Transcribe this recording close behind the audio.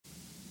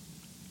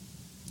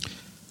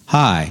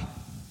Hi,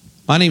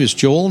 my name is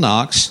Joel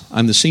Knox.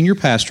 I'm the senior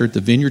pastor at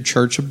the Vineyard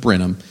Church of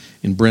Brenham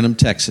in Brenham,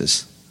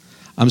 Texas.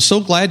 I'm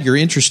so glad you're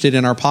interested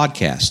in our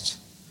podcasts.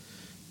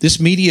 This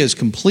media is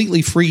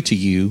completely free to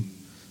you,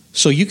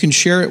 so you can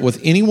share it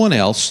with anyone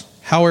else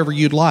however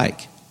you'd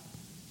like.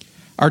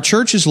 Our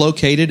church is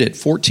located at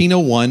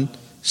 1401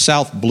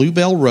 South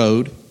Bluebell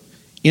Road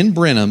in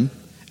Brenham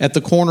at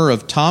the corner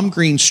of Tom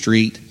Green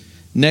Street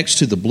next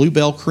to the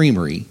Bluebell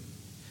Creamery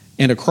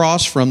and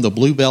across from the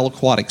Bluebell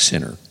Aquatic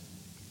Center.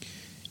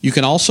 You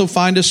can also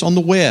find us on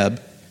the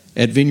web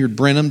at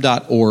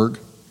vineyardbrenham.org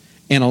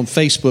and on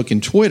Facebook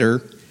and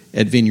Twitter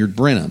at Vineyard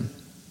Brenham.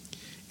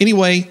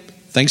 Anyway,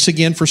 thanks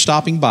again for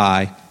stopping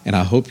by, and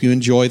I hope you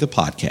enjoy the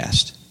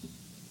podcast.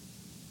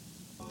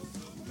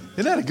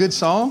 Isn't that a good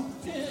song?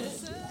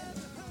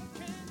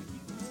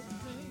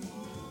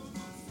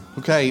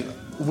 Okay,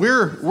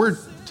 we're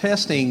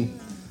testing.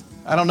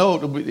 I don't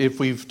know if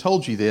we've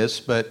told you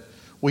this, but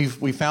we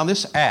found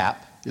this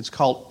app. It's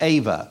called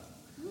Ava,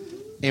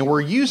 and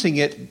we're using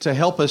it to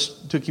help us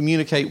to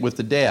communicate with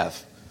the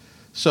deaf.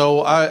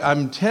 So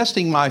I'm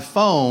testing my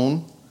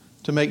phone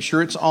to make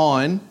sure it's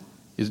on.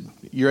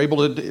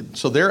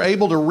 So they're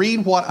able to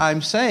read what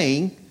I'm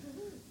saying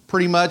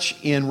pretty much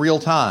in real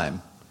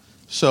time.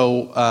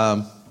 So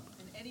and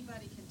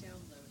anybody can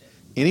download it.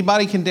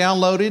 Anybody can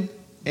download it,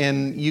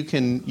 and you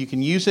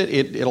can use it.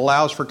 It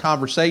allows for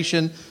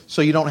conversation,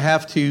 so you don't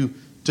have to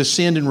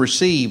send and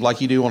receive like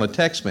you do on a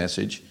text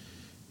message.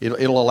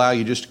 It'll allow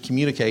you just to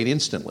communicate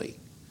instantly.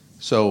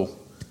 So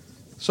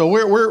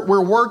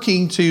we're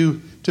working to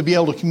be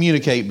able to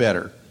communicate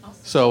better.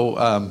 Awesome. So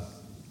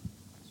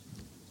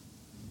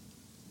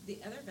the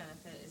other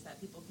benefit is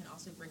that people can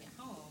also bring it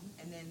home,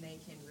 and then they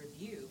can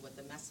review what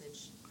the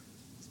message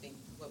is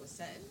what was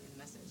said in the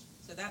message.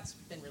 So that's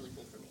been really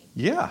cool for me.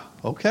 yeah,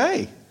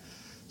 okay.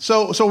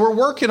 So we're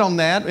working on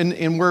that,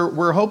 and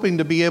we're hoping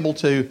to be able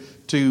to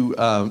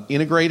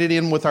integrate it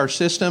in with our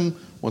system.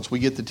 Once we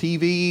get the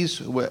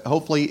TVs,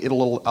 hopefully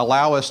it'll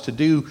allow us to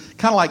do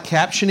kind of like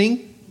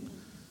captioning.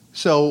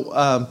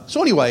 So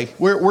anyway,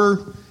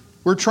 we're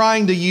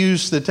trying to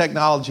use the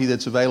technology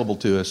that's available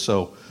to us.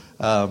 So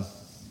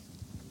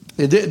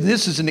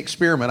this is an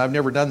experiment. I've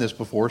never done this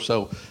before.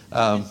 So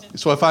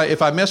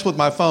if I mess with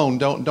my phone,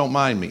 don't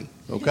mind me.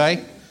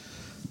 Okay.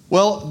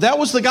 Well, that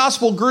was the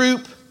gospel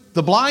group,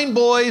 the Blind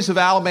Boys of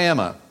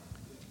Alabama,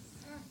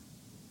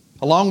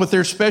 along with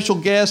their special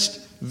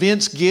guest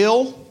Vince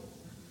Gill.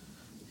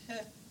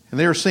 And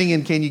they were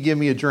singing, "Can You Give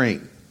Me a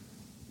Drink?"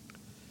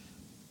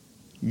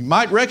 You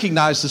might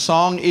recognize the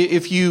song.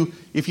 If you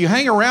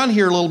hang around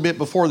here a little bit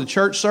before the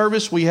church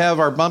service, we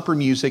have our bumper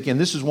music, and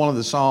this is one of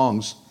the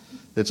songs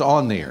that's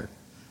on there.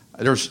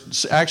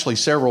 There's actually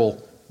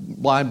several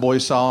Blind Boy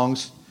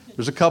songs.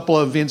 There's a couple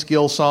of Vince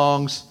Gill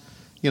songs.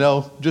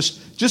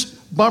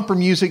 Just bumper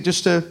music,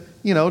 just to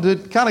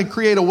kind of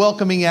create a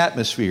welcoming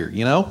atmosphere.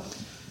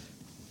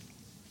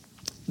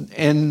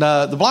 And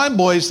the Blind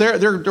Boys,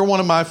 they're one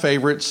of my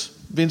favorites.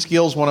 Vince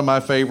Gill's one of my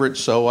favorites,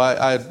 so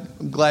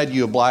I'm glad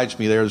you obliged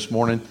me there this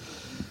morning.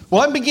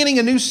 Well, I'm beginning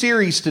a new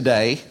series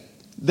today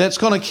that's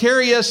going to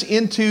carry us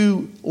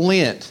into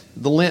Lent,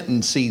 the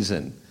Lenten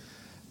season.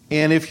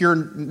 And if you're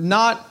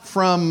not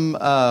from,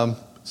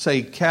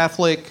 say,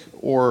 Catholic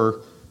or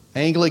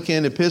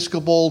Anglican,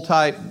 Episcopal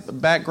type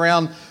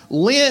background,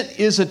 Lent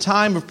is a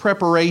time of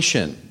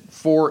preparation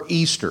for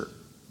Easter.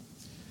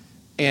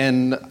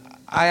 And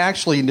I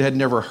actually had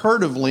never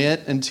heard of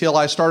Lent until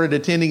I started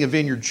attending a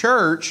Vineyard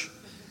church.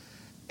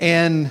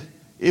 And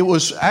it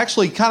was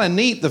actually kind of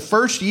neat. The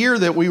first year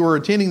that we were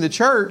attending the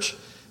church,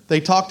 they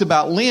talked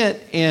about Lent.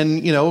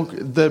 And,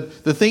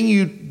 the thing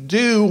you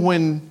do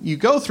when you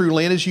go through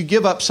Lent is you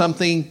give up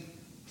something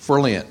for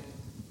Lent.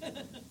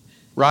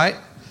 Right?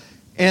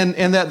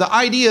 And that the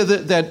idea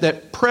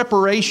that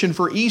preparation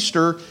for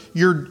Easter,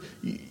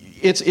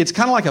 it's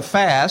kind of like a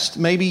fast.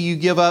 Maybe you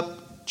give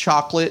up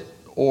chocolate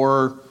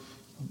or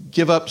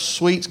give up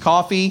sweets,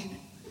 coffee.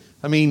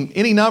 I mean,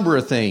 any number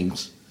of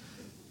things.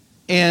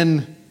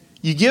 And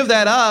you give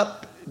that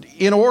up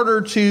in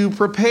order to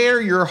prepare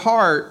your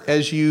heart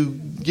as you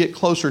get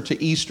closer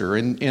to Easter.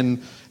 And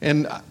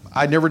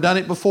I'd never done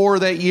it before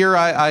that year.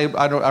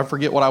 I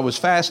forget what I was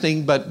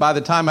fasting, but by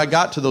the time I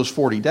got to those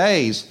 40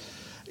 days,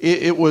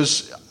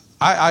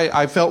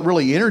 I felt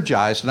really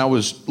energized, and I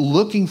was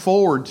looking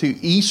forward to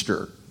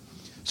Easter.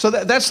 So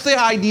that's the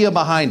idea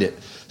behind it.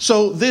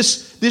 So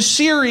this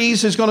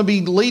series is going to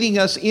be leading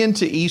us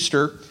into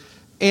Easter,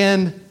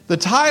 and the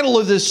title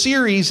of this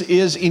series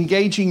is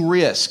Engaging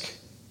Risk.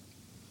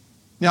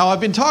 Now, I've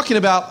been talking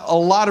about a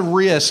lot of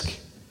risk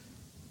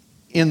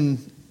in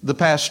the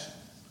past,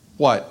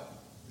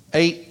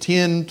 8,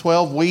 10,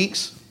 12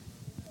 weeks?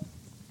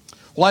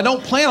 Well, I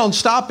don't plan on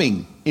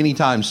stopping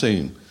anytime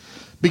soon,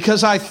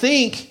 because I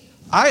think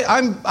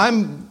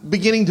I'm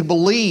beginning to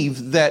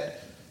believe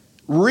that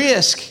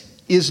risk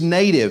is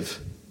native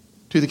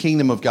to the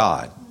kingdom of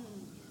God.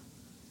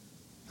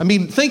 I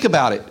mean, think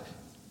about it.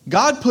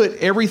 God put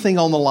everything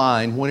on the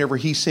line whenever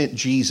He sent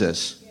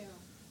Jesus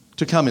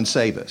to come and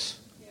save us.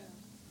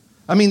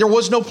 I mean, there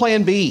was no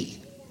plan B.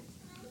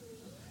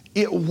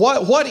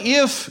 What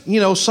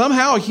if,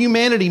 somehow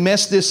humanity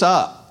messed this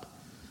up?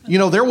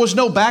 There was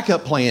no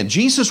backup plan.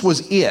 Jesus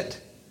was it.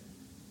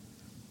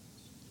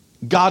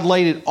 God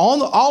laid it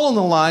all on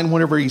the line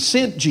whenever he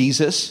sent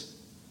Jesus,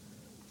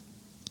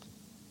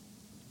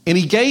 and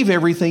he gave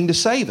everything to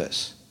save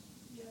us.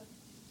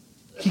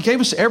 He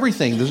gave us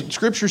everything. The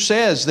scripture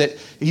says that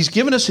he's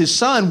given us his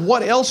son.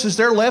 What else is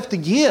there left to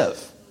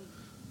give?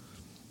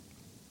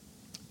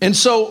 And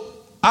so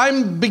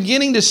I'm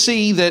beginning to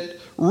see that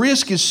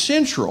risk is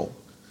central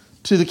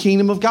to the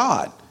kingdom of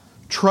God.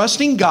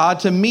 Trusting God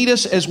to meet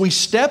us as we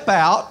step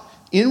out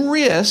in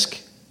risk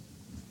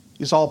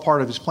is all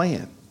part of his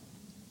plan.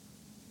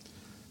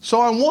 So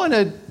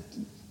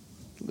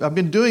I've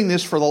been doing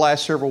this for the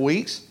last several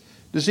weeks.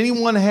 Does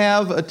anyone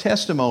have a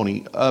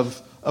testimony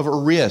of a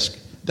risk?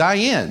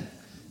 Diane.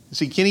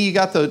 See, Kenny, you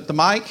got the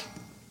mic?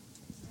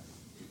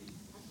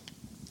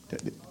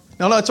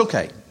 No, it's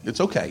okay.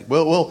 It's okay.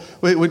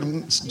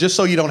 We just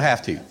so you don't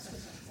have to.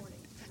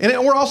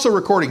 And we're also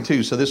recording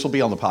too, so this will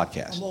be on the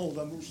podcast. I'm old.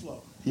 I move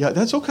slow. Yeah,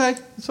 that's okay.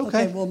 It's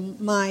okay. Okay, well,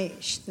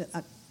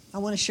 I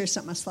want to share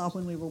something I saw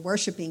when we were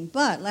worshiping.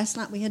 But last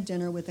night we had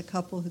dinner with a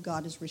couple who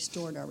God has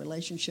restored our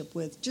relationship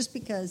with, just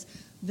because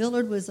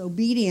Villard was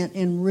obedient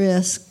and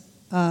risked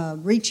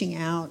reaching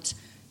out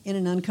in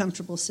an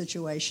uncomfortable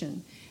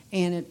situation.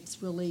 And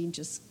it's really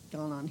just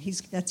gone on.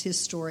 That's his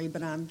story,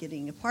 but I'm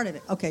getting a part of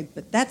it. Okay,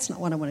 but that's not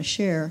what I want to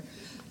share.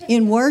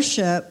 In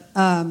worship,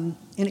 and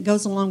it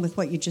goes along with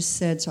what you just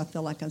said, so I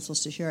feel like I'm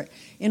supposed to share it.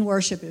 In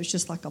worship, it was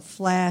just like a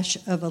flash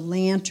of a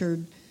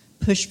lantern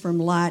pushed from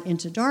light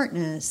into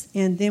darkness.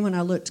 And then when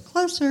I looked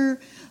closer,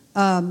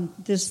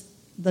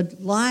 the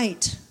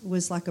light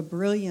was like a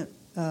brilliant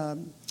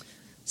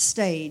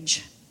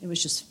stage. It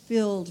was just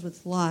filled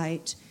with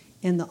light,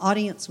 and the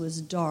audience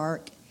was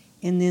dark.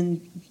 And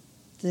then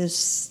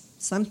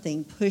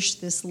something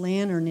pushed this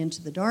lantern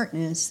into the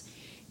darkness,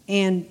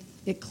 and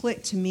it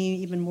clicked to me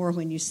even more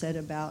when you said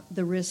about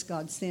the risk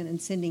God sent in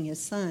sending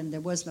his son. There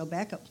was no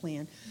backup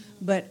plan.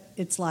 But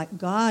it's like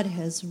God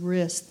has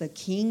risked the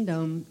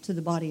kingdom to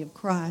the body of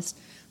Christ,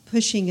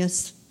 pushing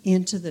us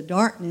into the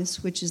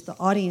darkness, which is the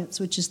audience,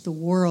 which is the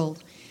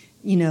world,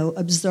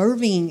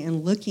 observing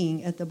and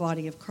looking at the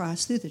body of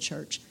Christ through the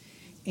church.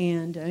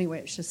 And anyway,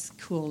 it's just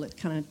cool. It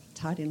kind of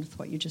tied in with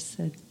what you just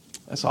said.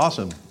 That's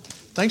awesome.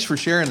 Thanks for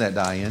sharing that,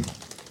 Diane.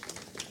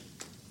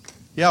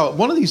 Yeah,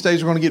 one of these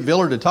days we're going to get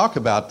Villard to talk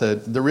about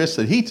the risk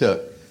that he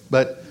took.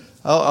 But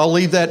I'll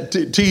leave that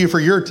to you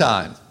for your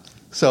time.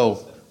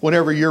 So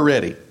whenever you're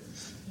ready.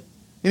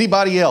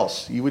 Anybody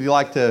else? Would you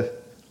like to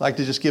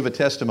just give a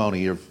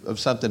testimony of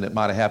something that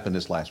might have happened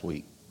this last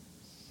week?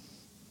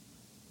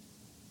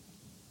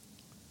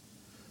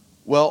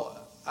 Well,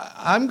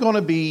 I'm going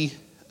to be,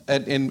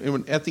 at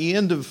the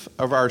end of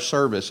our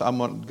service, I'm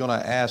going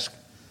to ask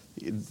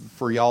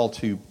for y'all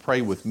to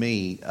pray with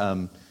me.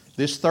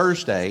 This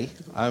Thursday,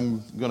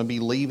 I'm going to be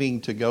leaving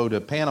to go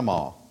to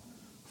Panama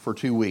for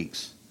 2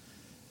 weeks.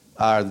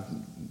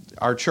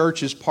 Our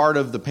church is part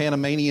of the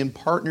Panamanian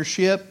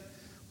Partnership.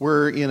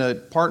 We're in a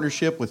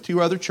partnership with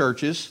 2 other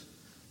churches,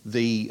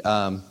 the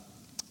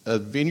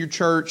Vineyard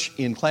Church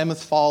in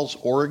Klamath Falls,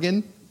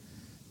 Oregon,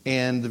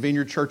 and the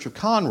Vineyard Church of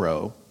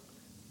Conroe,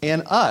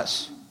 and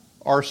us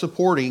are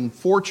supporting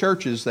 4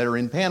 churches that are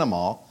in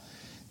Panama.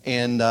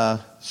 And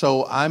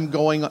so I'm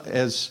going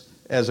as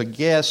a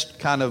guest,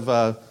 kind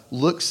of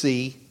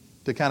look-see,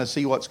 to kind of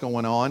see what's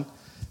going on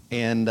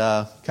and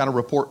kind of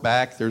report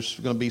back. There's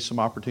going to be some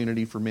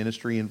opportunity for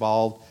ministry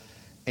involved.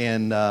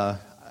 And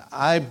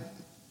I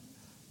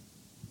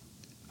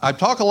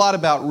talk a lot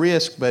about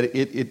risk, but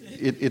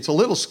it's a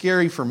little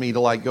scary for me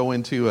to go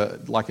into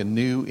a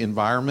new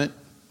environment.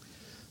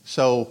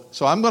 So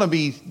I'm going to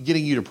be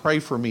getting you to pray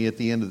for me at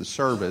the end of the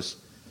service.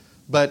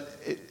 But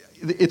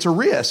it's a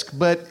risk.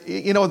 But,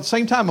 at the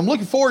same time, I'm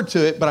looking forward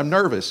to it, but I'm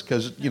nervous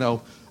because,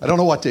 I don't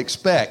know what to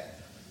expect.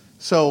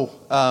 So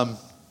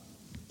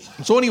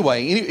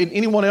anyway,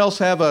 anyone else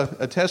have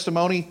a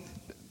testimony?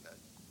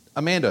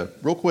 Amanda,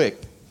 real quick.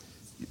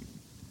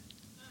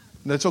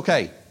 That's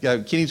okay. Yeah,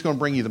 Kenny's going to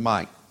bring you the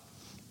mic.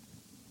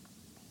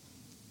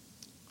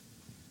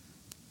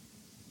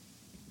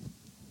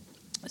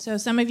 So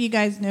some of you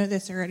guys know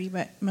this already,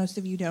 but most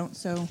of you don't.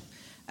 So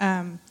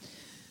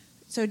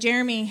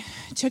Jeremy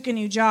took a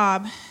new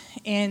job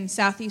in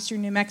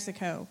southeastern New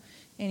Mexico,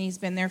 and he's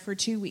been there for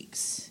 2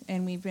 weeks.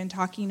 And we've been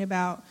talking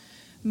about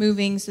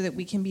moving so that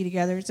we can be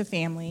together as a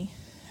family,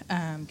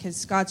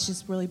 because God's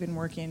just really been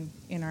working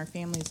in our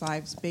family's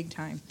lives big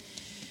time.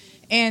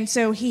 And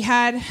so he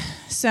had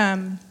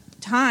some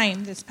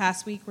time this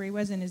past week where he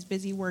wasn't as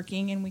busy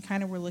working, and we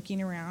kind of were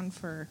looking around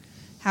for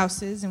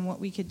houses and what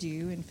we could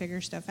do and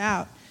figure stuff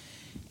out.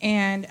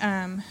 And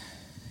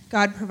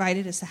God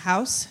provided us a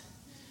house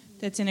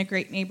that's in a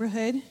great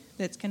neighborhood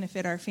that's going to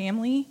fit our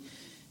family,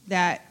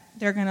 that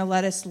they're going to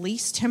let us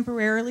lease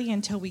temporarily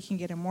until we can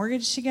get a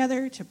mortgage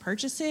together to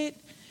purchase it.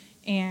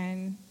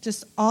 And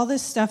just all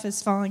this stuff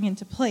is falling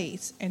into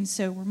place. And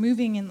so we're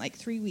moving in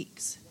 3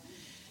 weeks.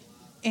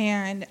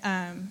 And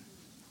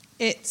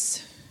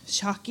it's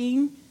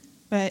shocking,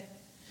 but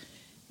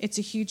It's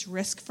a huge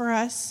risk for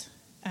us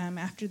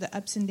after the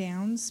ups and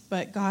downs,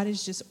 but God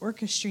is just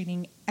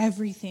orchestrating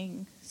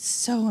everything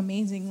so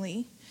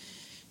amazingly.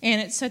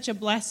 And it's such a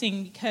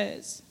blessing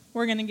because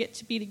we're going to get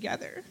to be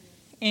together.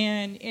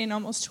 And in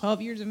almost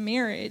 12 years of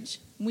marriage,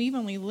 we've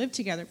only lived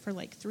together for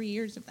like 3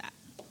 years of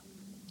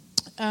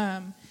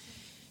that.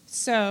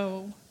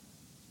 So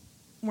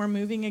we're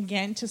moving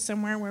again to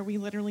somewhere where we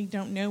literally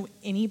don't know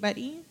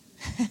anybody.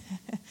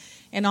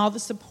 And all the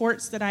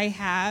supports that I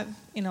have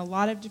in a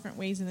lot of different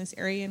ways in this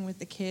area and with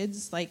the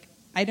kids, like,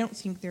 I don't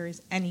think there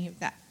is any of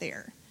that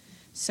there.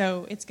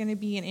 So it's going to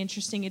be an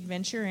interesting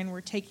adventure, and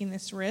we're taking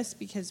this risk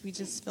because we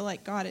just feel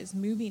like God is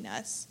moving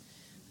us.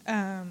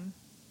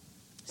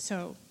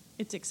 So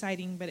it's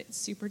exciting, but it's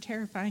super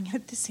terrifying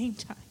at the same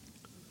time.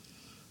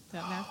 So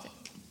that's it.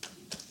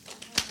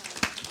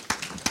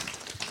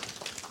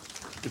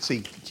 Let's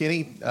see,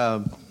 Kenny,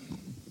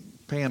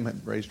 Pam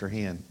had raised her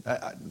hand.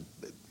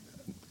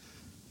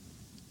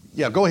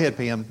 Yeah, go ahead,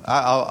 Pam.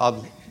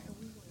 I'll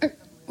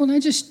Well, I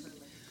just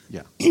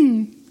yeah.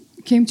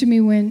 came to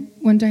me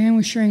when Diane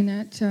was sharing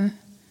that,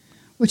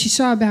 what she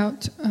saw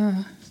about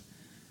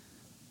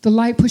the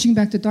light pushing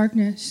back the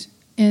darkness,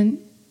 and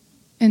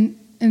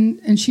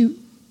she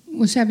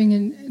was having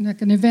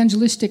an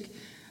evangelistic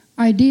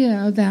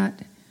idea of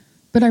that.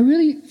 But I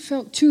really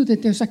felt too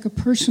that there's like a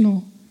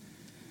personal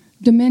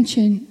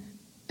dimension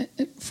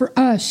for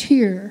us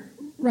here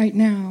right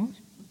now,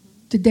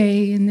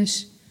 today in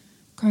this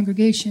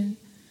congregation,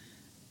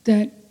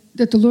 that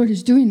the Lord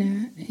is doing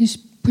that. He's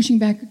pushing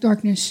back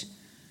darkness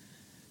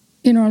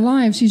in our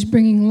lives. He's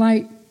bringing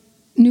light,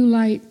 new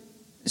light,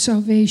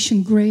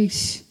 salvation,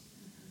 grace,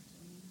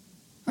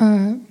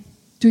 doing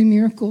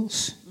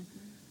miracles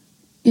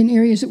in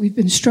areas that we've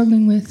been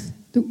struggling with.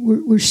 That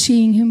we're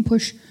seeing Him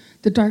push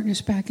the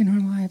darkness back in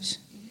our lives.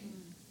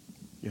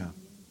 Yeah.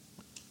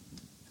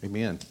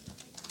 Amen.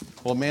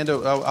 Well, Amanda,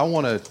 I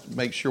want to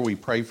make sure we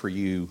pray for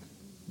you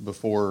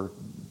before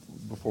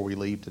we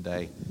leave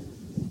today.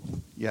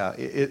 Yeah,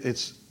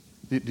 it's.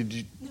 Did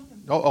you?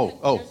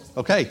 Oh.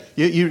 Okay.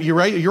 You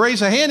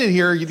raise a hand in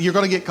here, you're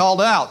going to get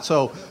called out.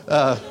 So,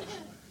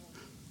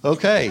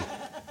 okay.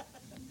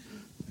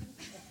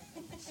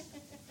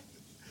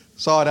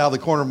 Saw it out of the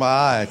corner of my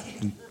eye.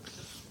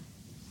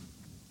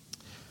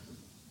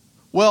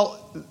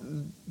 Well,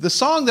 the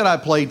song that I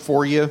played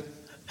for you,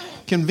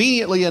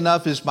 conveniently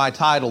enough, is my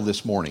title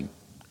this morning.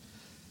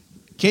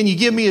 Can you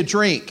give me a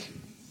drink?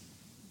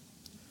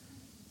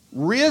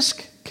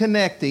 Risk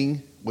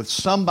connecting with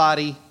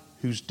somebody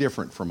who's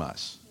different from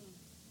us.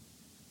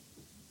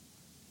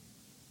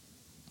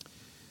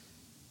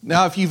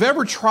 Now, if you've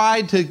ever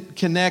tried to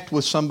connect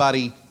with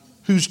somebody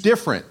who's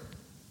different,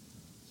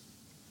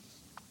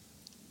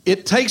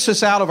 it takes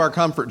us out of our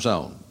comfort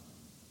zone.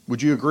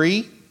 Would you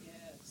agree?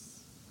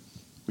 Yes.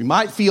 We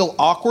might feel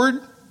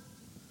awkward,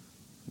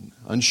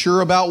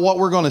 unsure about what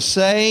we're going to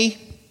say.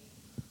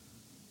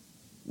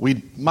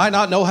 We might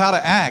not know how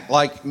to act.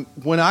 Like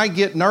when I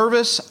get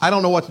nervous, I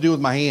don't know what to do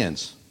with my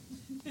hands.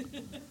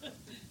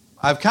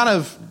 I've kind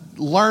of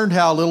learned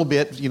how a little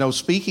bit,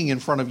 speaking in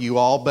front of you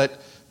all,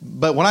 but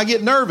when I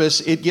get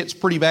nervous, it gets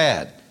pretty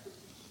bad.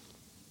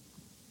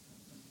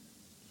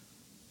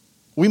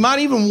 We might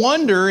even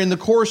wonder in the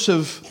course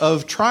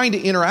of trying to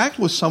interact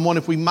with someone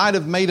if we might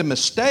have made a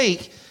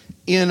mistake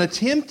in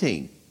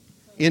attempting,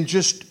 in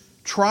just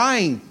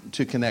trying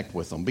to connect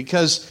with them,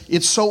 because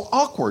it's so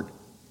awkward.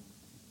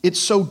 It's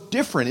so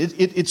different.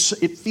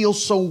 It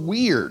feels so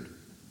weird.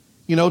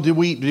 Did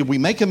we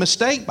make a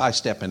mistake by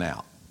stepping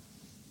out?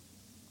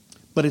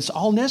 But it's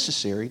all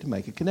necessary to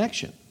make a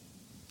connection.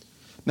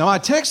 Now, my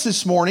text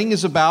this morning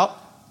is about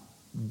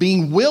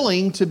being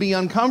willing to be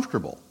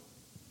uncomfortable.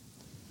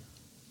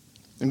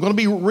 I'm going to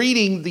be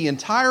reading the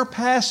entire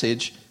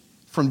passage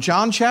from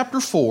John chapter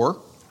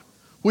 4,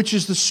 which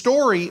is the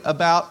story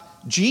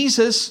about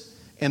Jesus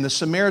and the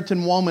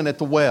Samaritan woman at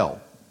the well.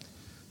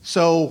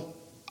 So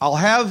I'll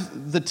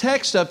have the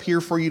text up here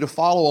for you to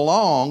follow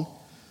along,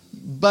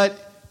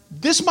 but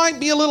this might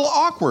be a little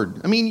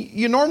awkward. I mean,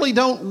 you normally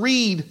don't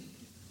read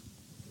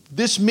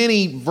this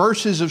many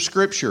verses of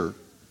Scripture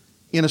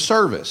in a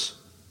service.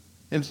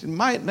 And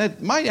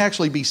it might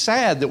actually be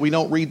sad that we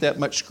don't read that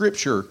much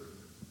Scripture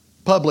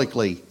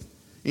publicly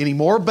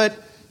anymore, but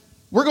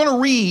we're going to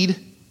read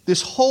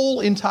this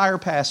whole entire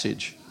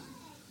passage.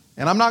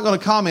 And I'm not going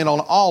to comment on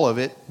all of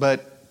it,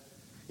 but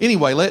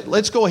anyway,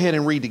 let's go ahead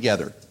and read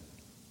together.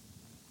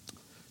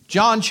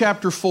 John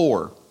chapter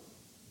 4,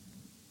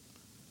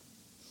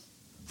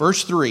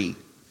 verse 3.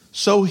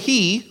 So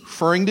he,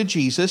 referring to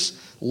Jesus,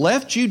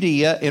 left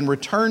Judea and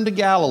returned to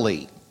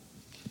Galilee.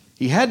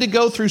 He had to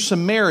go through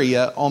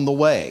Samaria on the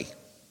way.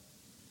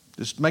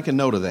 Just make a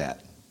note of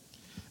that.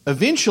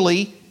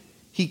 Eventually,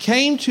 he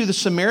came to the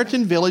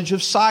Samaritan village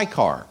of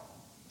Sychar,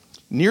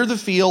 near the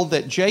field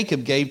that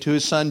Jacob gave to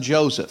his son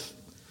Joseph.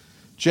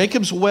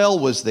 Jacob's well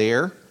was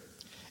there,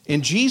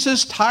 and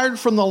Jesus, tired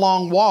from the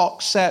long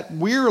walk, sat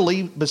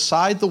wearily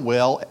beside the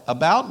well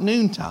about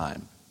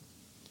noontime.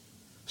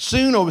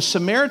 Soon a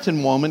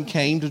Samaritan woman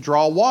came to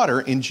draw water,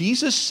 and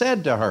Jesus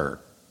said to her,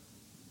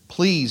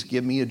 Please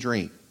give me a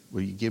drink.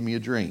 Will you give me a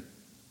drink?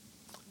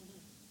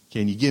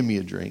 Can you give me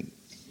a drink?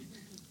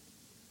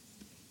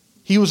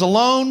 He was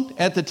alone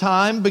at the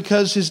time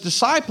because his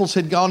disciples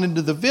had gone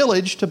into the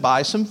village to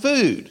buy some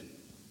food.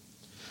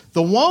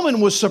 The woman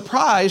was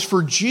surprised,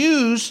 for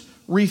Jews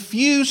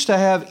refused to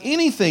have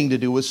anything to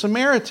do with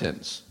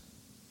Samaritans.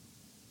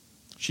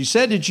 She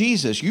said to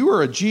Jesus, "You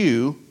are a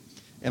Jew,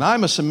 and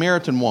I'm a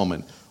Samaritan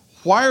woman.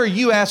 Why are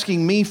you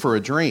asking me for a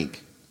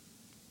drink?"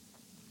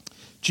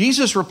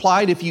 Jesus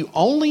replied, "If you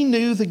only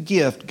knew the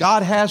gift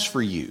God has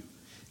for you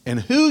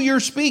and who you're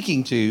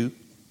speaking to,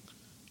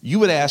 you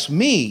would ask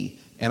me,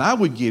 and I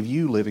would give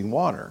you living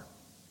water.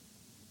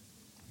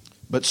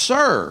 But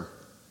sir,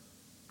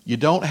 you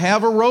don't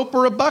have a rope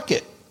or a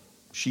bucket,"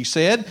 she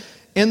said,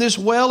 "and this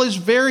well is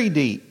very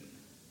deep.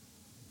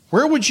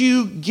 Where would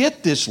you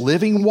get this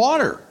living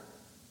water?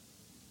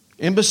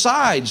 And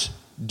besides,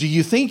 do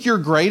you think you're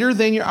greater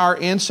than our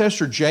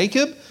ancestor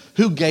Jacob,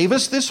 who gave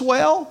us this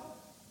well?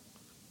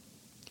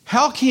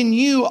 How can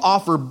you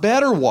offer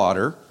better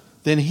water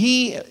than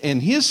he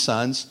and his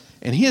sons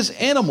and his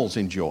animals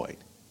enjoyed?"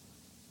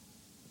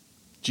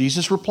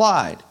 Jesus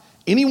replied,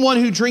 "Anyone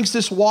who drinks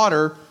this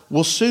water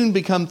will soon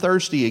become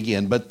thirsty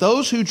again, but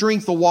those who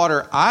drink the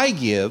water I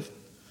give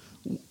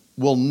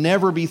will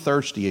never be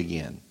thirsty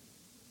again.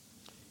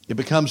 It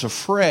becomes a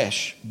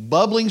fresh,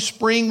 bubbling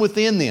spring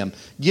within them,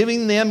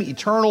 giving them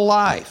eternal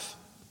life."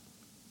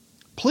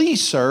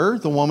 "Please, sir,"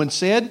 the woman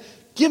said,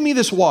 "give me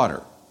this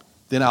water.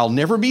 Then I'll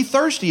never be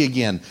thirsty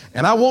again,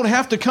 and I won't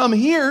have to come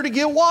here to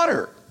get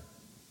water."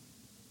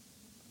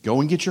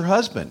 "Go and get your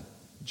husband,"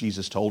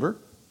 Jesus told her.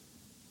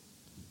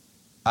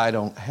 "I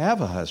don't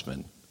have a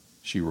husband,"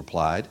 she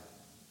replied.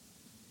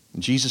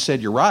 And Jesus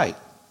said, "You're right.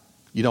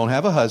 You don't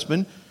have a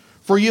husband,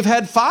 for you've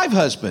had 5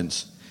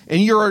 husbands,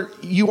 and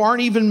you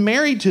aren't even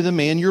married to the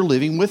man you're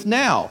living with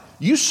now.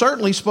 You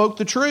certainly spoke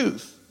the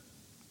truth."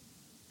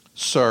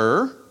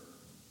 "Sir,"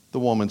 the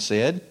woman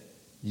said,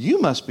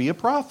 "you must be a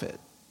prophet.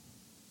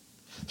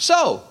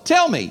 So,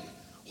 tell me,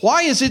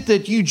 why is it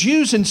that you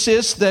Jews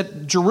insist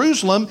that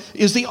Jerusalem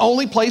is the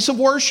only place of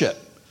worship,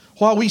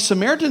 while we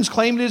Samaritans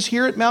claim it is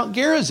here at Mount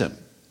Gerizim,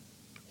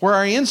 where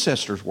our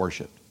ancestors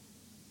worshiped?"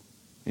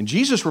 And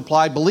Jesus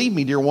replied, "Believe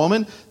me, dear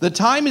woman, the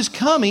time is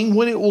coming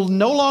when it will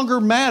no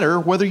longer matter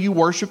whether you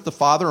worship the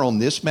Father on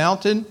this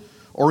mountain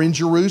or in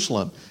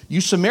Jerusalem. You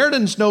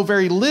Samaritans know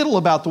very little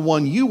about the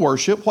one you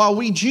worship, while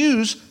we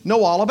Jews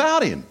know all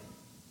about him.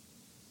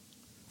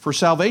 For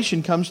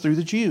salvation comes through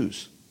the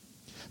Jews.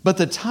 But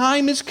the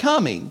time is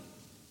coming,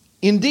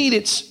 indeed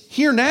it's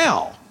here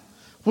now,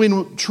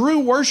 when true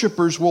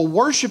worshipers will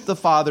worship the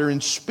Father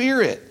in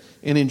spirit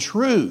and in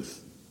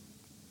truth.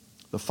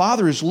 The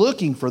Father is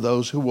looking for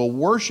those who will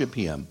worship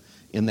him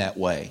in that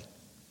way.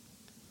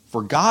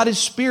 For God is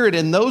spirit,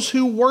 and those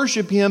who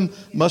worship him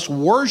must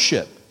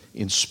worship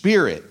in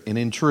spirit and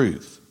in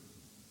truth."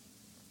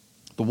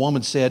 The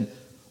woman said,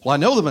 "Well, I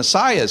know the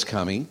Messiah is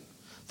coming,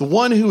 the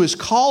one who is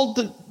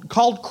called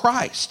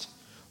Christ.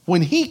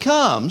 When he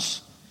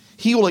comes,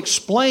 he will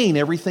explain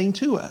everything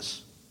to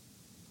us."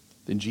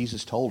 Then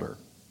Jesus told her,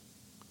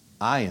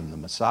 "I am the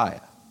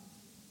Messiah."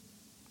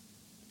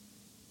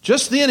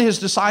 Just then his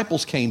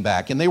disciples came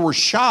back, and they were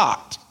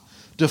shocked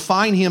to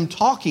find him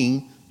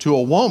talking to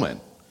a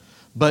woman.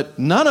 But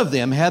none of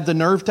them had the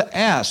nerve to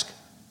ask,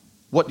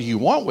 "What do you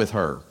want with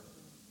her?"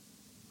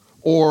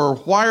 or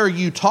 "Why are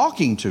you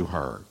talking to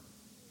her?"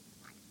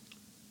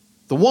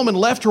 The woman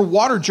left her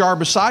water jar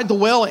beside the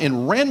well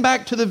and ran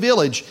back to the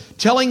village,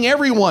 telling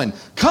everyone,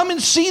 "Come and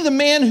see the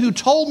man who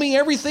told me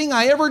everything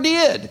I ever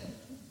did.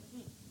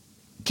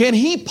 Can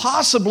he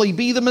possibly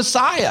be the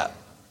Messiah?"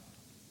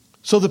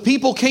 So the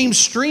people came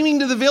streaming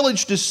to the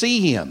village to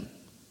see him.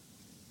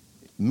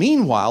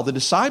 Meanwhile, the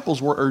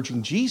disciples were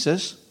urging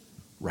Jesus,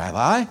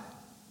 "Rabbi,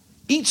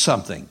 eat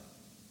something."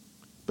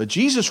 But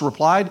Jesus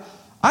replied,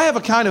 "I have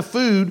a kind of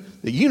food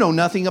that you know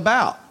nothing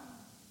about."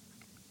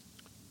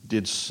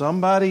 "Did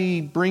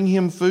somebody bring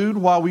him food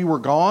while we were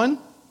gone?"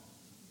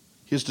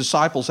 his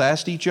disciples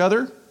asked each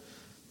other.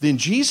 Then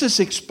Jesus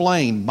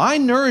explained, "My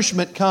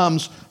nourishment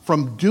comes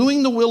from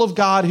doing the will of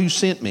God who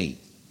sent me,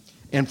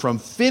 and from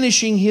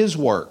finishing his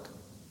work.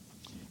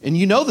 And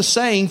you know the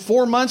saying,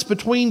 4 months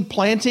between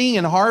planting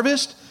and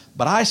harvest?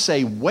 But I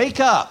say, wake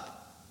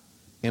up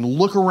and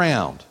look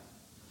around.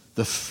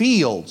 The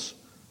fields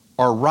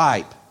are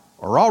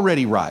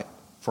already ripe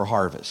for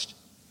harvest.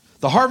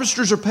 The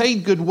harvesters are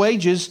paid good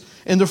wages,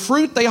 and the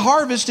fruit they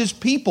harvest is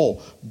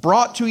people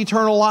brought to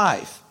eternal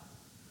life.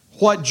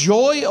 What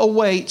joy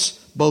awaits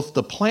both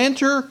the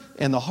planter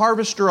and the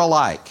harvester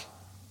alike.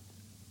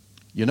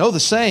 You know the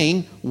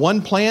saying,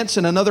 one plants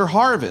and another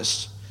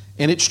harvests.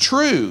 And it's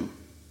true.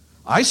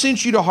 I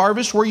sent you to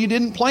harvest where you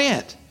didn't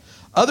plant.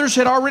 Others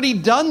had already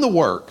done the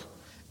work,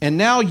 and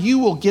now you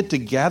will get to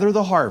gather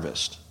the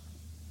harvest."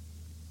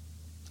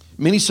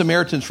 Many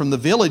Samaritans from the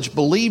village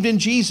believed in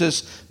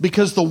Jesus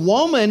because the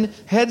woman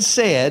had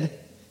said,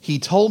 "He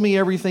told me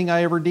everything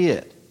I ever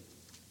did."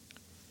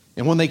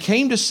 And when they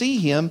came to see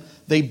him,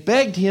 they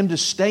begged him to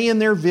stay in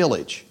their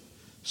village.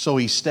 So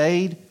he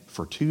stayed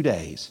for 2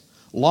 days.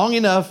 long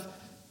enough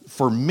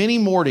for many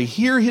more to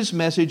hear his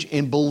message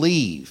and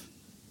believe.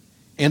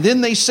 And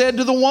then they said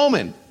to the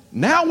woman,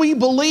 now we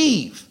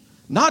believe,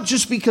 not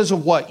just because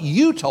of what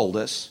you told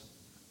us,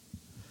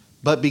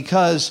 but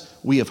because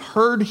we have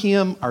heard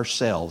him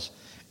ourselves.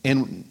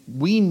 And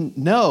we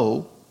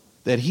know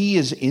that he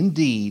is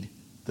indeed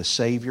the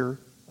Savior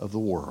of the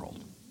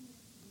world.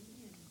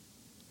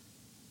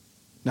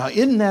 Now,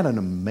 isn't that an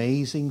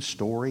amazing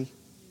story?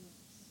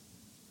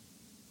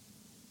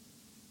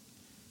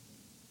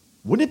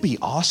 Wouldn't it be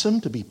awesome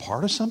to be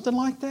part of something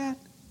like that?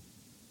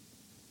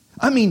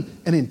 I mean,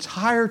 an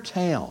entire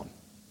town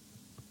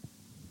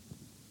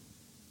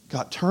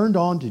got turned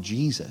on to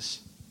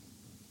Jesus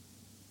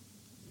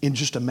in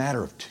just a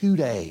matter of 2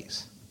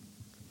 days.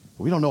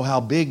 We don't know how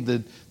big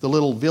the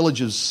little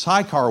village of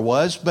Sychar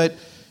was, but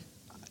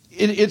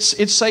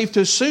it's safe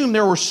to assume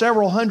there were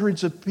several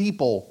hundreds of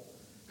people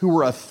who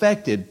were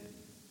affected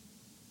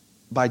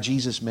by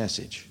Jesus'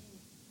 message.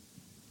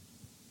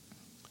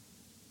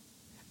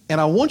 And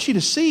I want you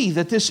to see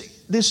that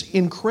this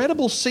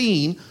incredible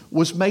scene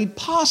was made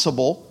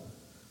possible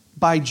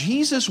by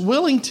Jesus'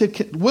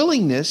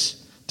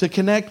 willingness to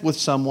connect with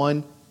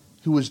someone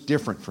who was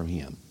different from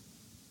him.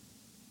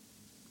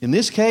 In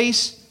this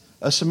case,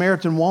 a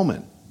Samaritan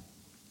woman.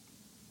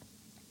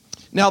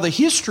 Now, the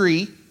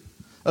history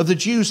of the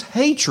Jews'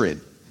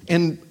 hatred,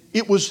 and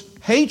it was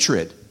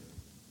hatred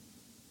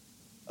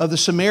of the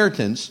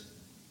Samaritans,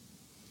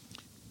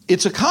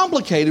 it's a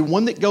complicated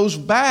one that goes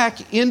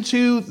back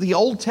into the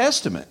Old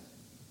Testament.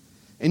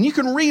 And you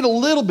can read a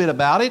little bit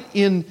about it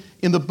in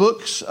the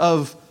books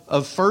of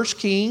 1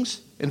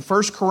 Kings and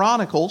 1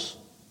 Chronicles.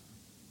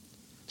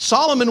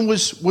 Solomon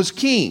was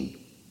king,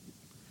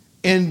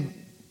 and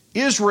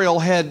Israel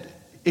had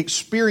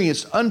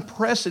experienced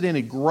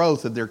unprecedented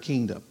growth of their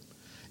kingdom.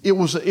 It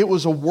was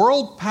a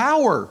world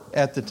power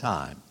at the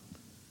time.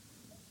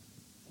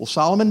 Well,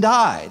 Solomon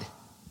died,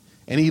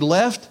 and he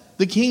left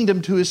the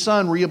kingdom to his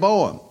son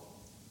Rehoboam.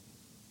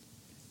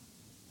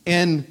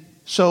 And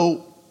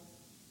so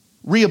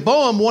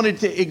Rehoboam wanted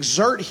to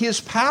exert his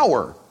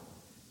power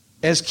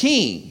as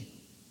king.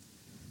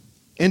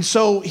 And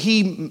so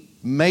he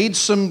made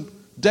some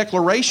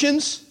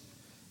declarations,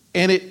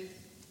 and it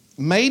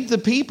made the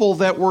people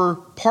that were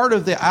part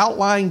of the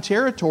outlying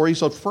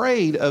territories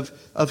afraid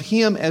of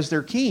him as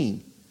their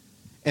king.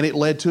 And it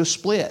led to a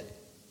split.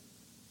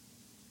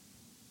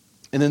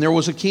 And then there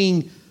was a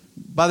king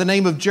by the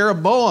name of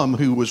Jeroboam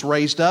who was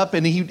raised up,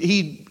 and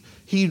he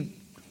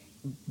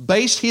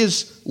based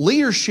his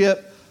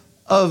leadership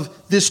of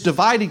this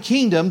divided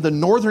kingdom, the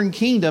northern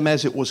kingdom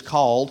as it was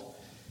called,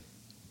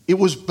 it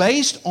was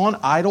based on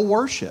idol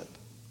worship.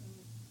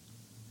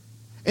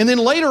 And then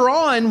later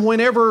on,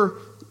 whenever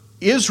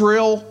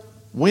Israel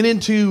went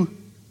into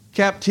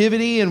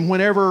captivity and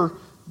whenever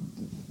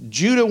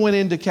Judah went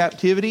into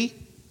captivity,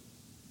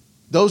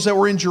 those that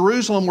were in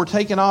Jerusalem were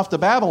taken off to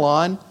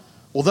Babylon.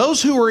 Well,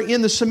 those who were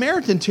in the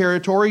Samaritan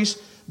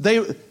territories, they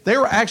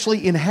were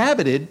actually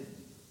inhabited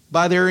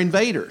by their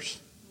invaders.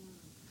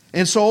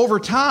 And so over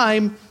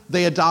time,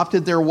 they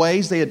adopted their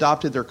ways, they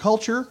adopted their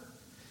culture.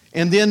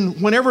 And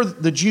then whenever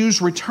the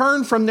Jews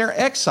returned from their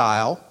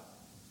exile,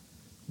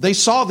 they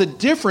saw the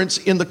difference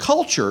in the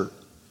culture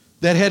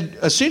that had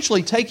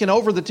essentially taken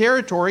over the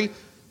territory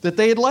that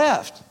they had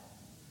left.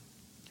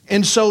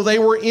 And so they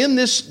were in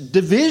this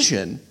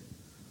division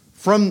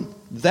from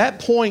that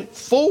point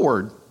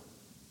forward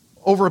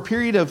over a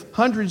period of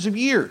hundreds of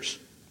years.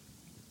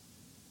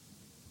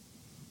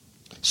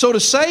 So to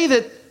say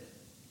that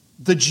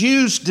the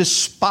Jews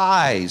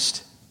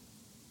despised,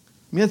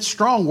 I mean, it's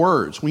strong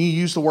words when you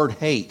use the word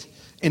hate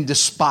and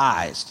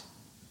despised.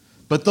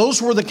 But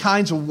those were the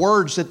kinds of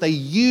words that they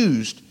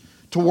used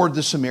toward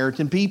the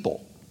Samaritan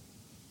people.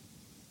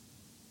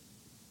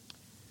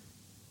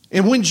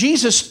 And when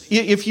Jesus,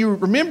 if you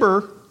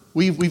remember,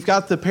 we've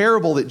got the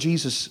parable that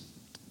Jesus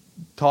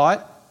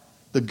taught,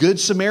 the Good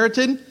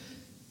Samaritan.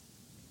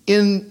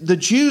 In the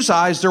Jews'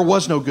 eyes, there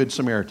was no Good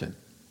Samaritan.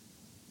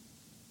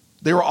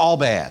 They were all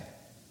bad.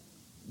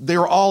 They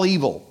were all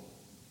evil.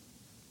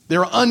 They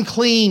were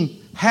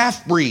unclean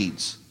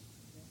half-breeds,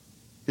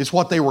 is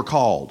what they were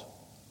called.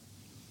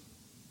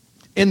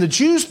 And the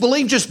Jews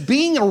believed just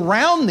being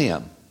around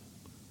them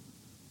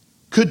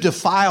could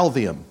defile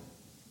them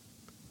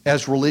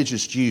as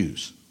religious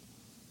Jews.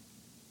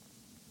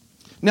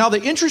 Now,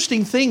 the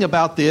interesting thing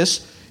about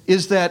this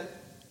is that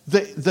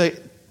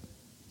the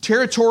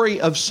territory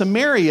of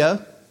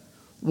Samaria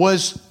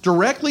was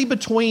directly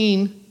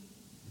between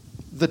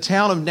the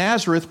town of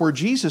Nazareth, where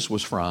Jesus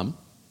was from,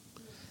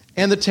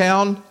 and the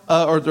town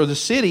or the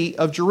city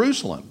of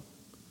Jerusalem.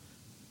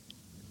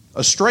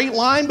 A straight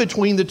line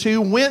between the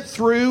two went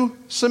through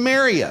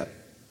Samaria.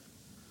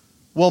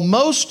 Well,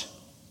 most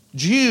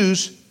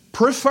Jews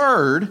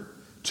preferred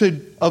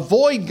to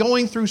avoid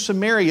going through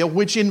Samaria,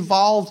 which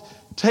involved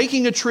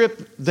taking a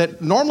trip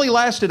that normally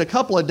lasted a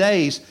couple of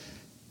days,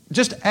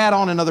 just add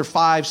on another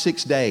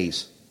 5-6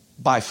 days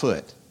by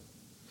foot.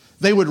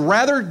 They would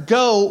rather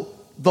go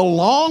the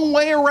long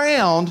way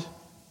around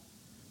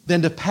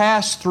than to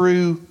pass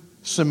through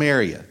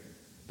Samaria.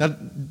 Now,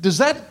 does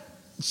that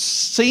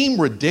seem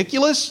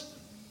ridiculous?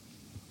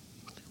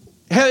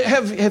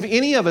 Have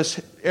any of us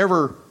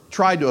ever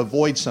tried to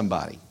avoid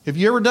somebody? Have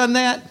you ever done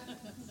that?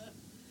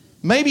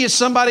 Maybe it's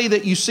somebody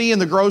that you see in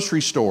the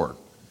grocery store,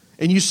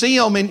 and you see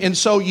them, and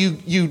so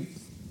you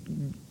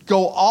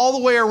go all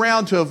the way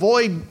around to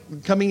avoid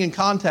coming in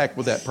contact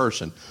with that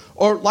person.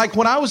 Or like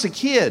when I was a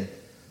kid,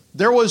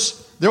 there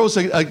was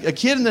a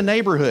kid in the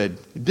neighborhood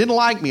who didn't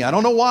like me. I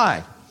don't know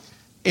why.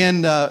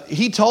 And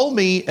he told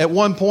me at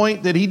one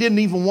point that he didn't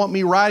even want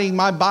me riding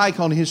my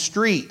bike on his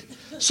street.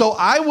 So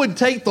I would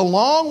take the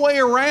long way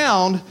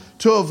around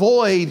to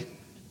avoid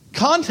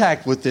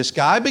contact with this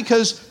guy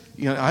because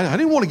I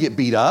didn't want to get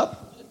beat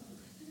up.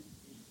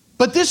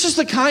 But this is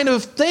the kind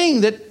of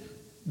thing that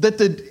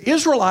the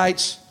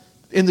Israelites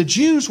and the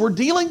Jews were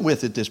dealing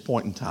with at this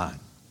point in time.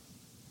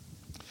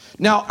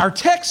 Now, our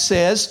text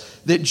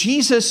says that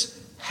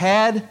Jesus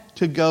had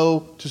to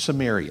go to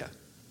Samaria.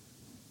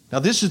 Now,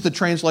 this is the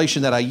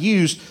translation that I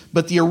used,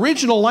 but the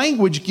original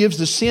language gives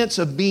the sense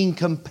of being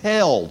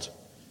compelled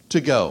to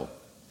go.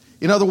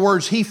 In other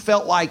words, he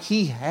felt like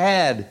he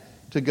had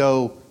to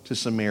go to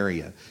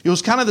Samaria. It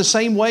was kind of the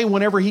same way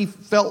whenever he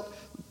felt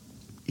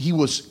he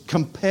was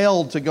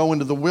compelled to go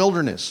into the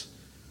wilderness,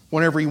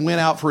 whenever he went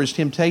out for his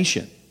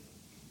temptation.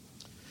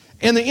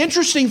 And the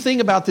interesting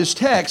thing about this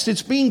text,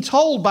 it's being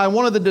told by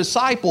one of the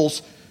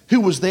disciples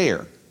who was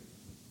there,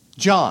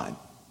 John.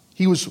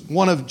 He was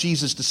one of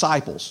Jesus'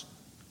 disciples.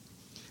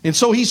 And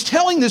so he's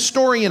telling this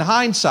story in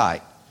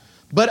hindsight.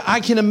 But I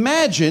can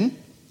imagine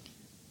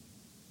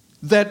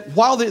that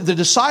while the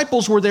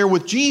disciples were there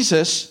with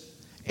Jesus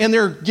and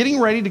they're getting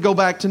ready to go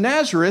back to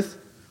Nazareth,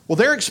 well,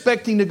 they're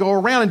expecting to go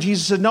around, and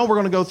Jesus said, no, we're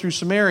going to go through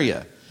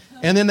Samaria.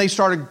 And then they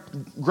started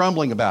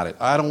grumbling about it.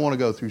 I don't want to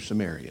go through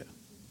Samaria.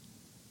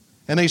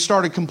 And they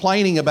started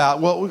complaining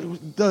about, well,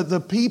 the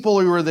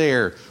people who were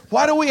there.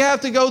 Why do we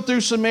have to go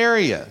through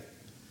Samaria?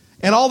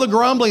 And all the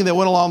grumbling that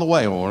went along the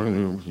way. Well,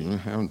 you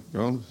have to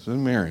go to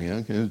Samaria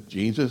because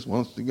Jesus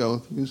wants to go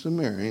through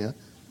Samaria.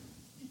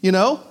 You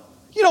know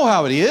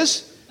how it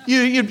is.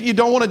 You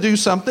don't want to do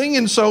something,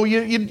 and so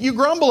you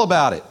grumble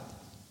about it.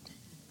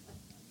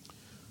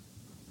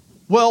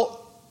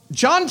 Well,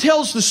 John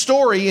tells the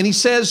story, and he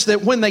says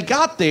that when they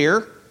got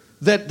there,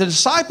 that the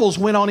disciples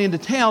went on into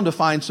town to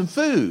find some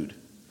food.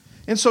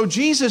 And so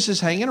Jesus is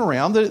hanging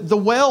around. The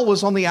well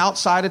was on the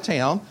outside of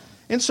town,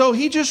 and so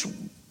he just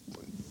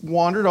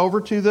wandered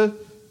over to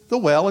the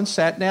well and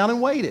sat down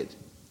and waited.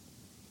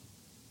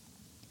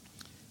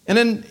 And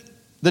then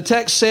the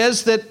text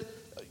says that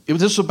this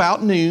was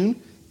about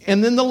noon,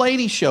 and then the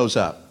lady shows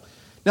up.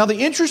 Now, the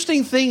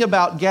interesting thing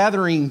about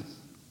gathering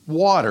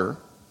water,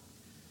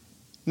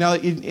 now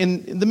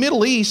in the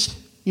Middle East,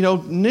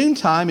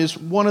 noontime is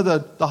one of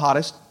the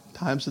hottest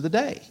times of the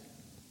day.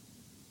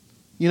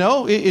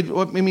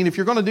 If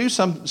you're going to do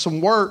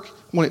some work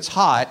when it's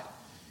hot,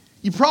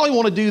 you probably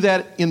want to do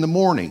that in the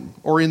morning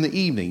or in the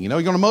evening.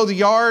 You're going to mow the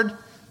yard,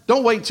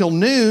 don't wait till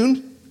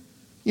noon.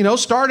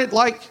 Start at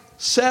like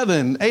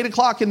 7, 8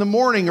 o'clock in the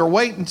morning, or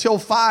wait until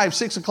 5,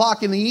 6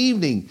 o'clock in the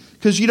evening,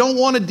 because you don't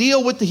want to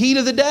deal with the heat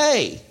of the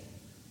day.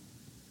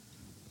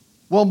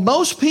 Well,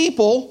 most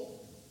people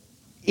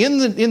in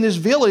this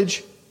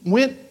village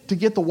went to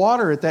get the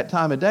water at that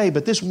time of day,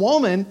 but this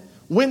woman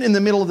went in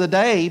the middle of the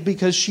day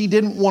because she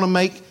didn't want to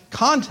make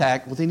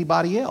contact with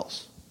anybody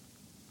else.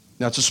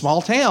 Now, it's a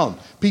small town.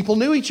 People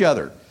knew each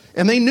other,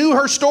 and they knew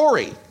her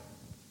story.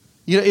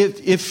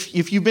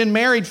 If you've been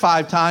married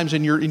 5 times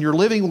and you're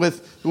living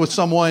with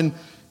someone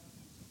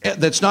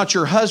that's not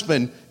your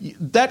husband,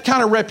 that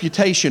kind of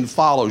reputation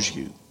follows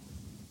you.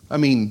 I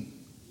mean,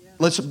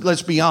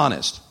 let's be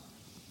honest.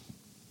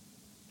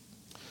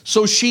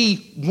 So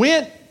she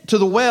went to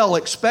the well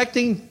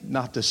expecting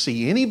not to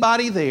see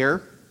anybody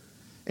there,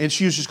 and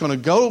she was just going to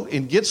go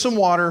and get some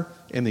water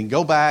and then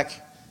go back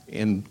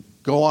and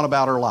go on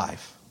about her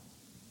life.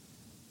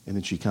 And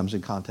then she comes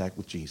in contact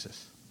with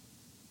Jesus.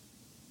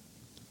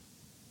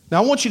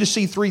 Now, I want you to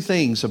see 3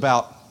 things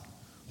about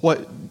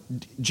what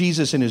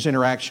Jesus and his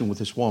interaction with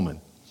this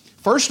woman.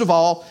 First of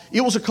all,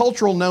 it was a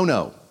cultural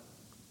no-no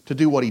to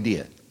do what he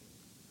did.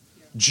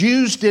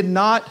 Jews did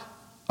not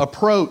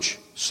approach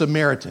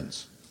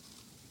Samaritans.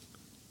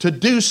 To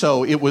do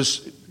so, you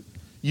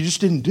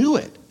just didn't do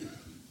it.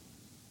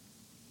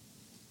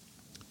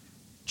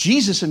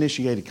 Jesus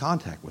initiated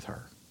contact with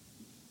her.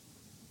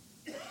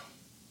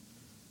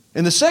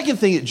 And the second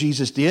thing that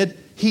Jesus did,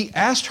 he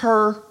asked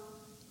her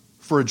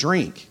for a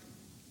drink.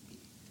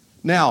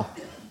 Now,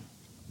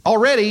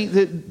 already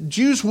the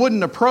Jews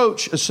wouldn't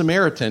approach a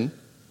Samaritan.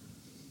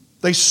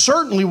 They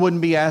certainly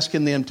wouldn't be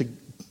asking them to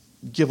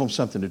give them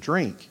something to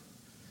drink.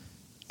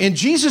 And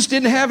Jesus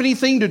didn't have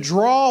anything to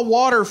draw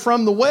water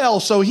from the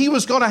well, so he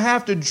was going to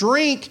have to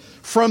drink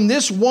from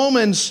this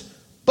woman's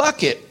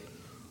bucket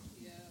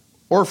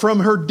or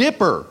from her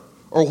dipper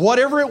or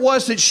whatever it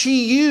was that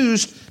she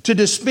used to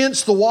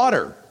dispense the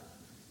water.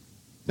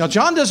 Now,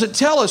 John doesn't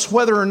tell us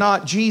whether or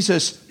not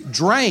Jesus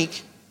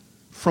drank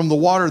from the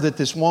water that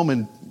this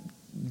woman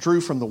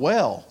drew from the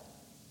well.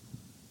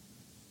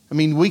 I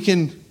mean, we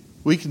can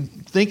We can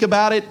think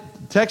about it.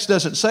 The text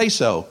doesn't say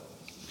so.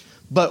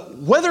 But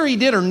whether he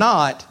did or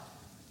not,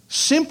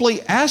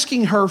 simply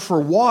asking her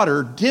for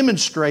water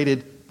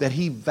demonstrated that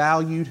he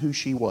valued who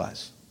she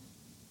was.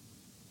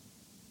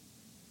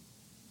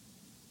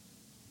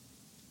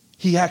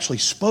 He actually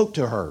spoke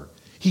to her.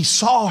 He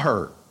saw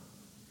her.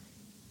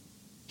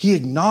 He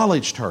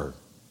acknowledged her.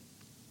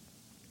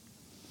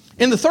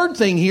 And the third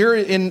thing here,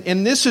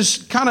 and this is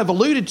kind of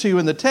alluded to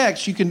in the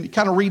text, you can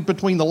kind of read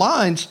between the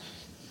lines,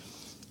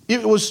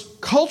 it was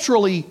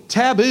culturally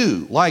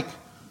taboo, like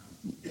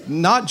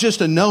not just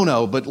a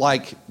no-no, but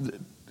like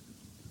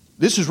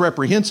this is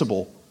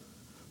reprehensible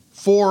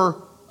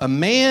for a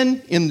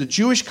man in the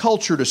Jewish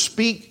culture to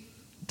speak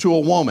to a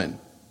woman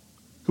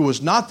who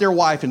was not their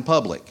wife in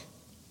public.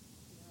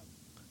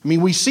 I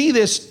mean, we see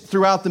this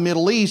throughout the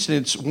Middle East, and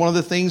it's one of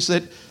the things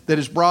that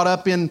is brought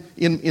up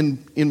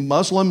in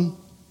Muslim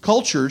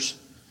cultures,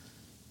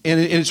 and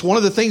it's one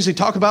of the things they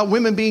talk about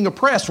women being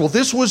oppressed. Well,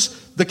 this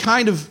was the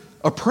kind of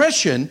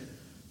oppression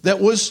that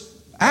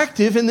was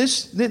active in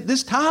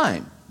this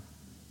time.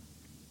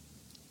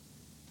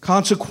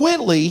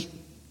 Consequently,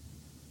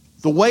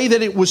 the way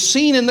that it was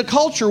seen in the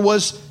culture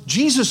was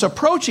Jesus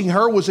approaching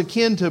her was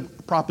akin to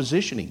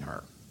propositioning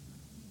her.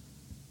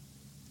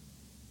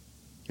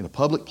 In a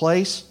public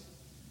place,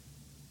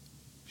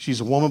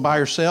 she's a woman by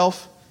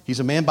herself, he's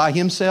a man by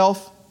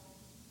himself.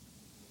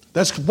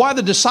 That's why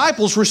the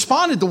disciples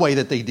responded the way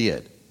that they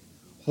did.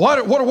 What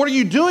are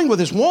you doing with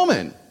this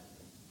woman?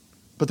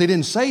 But they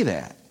didn't say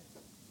that.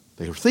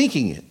 They were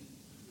thinking it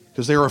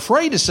because they were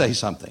afraid to say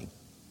something.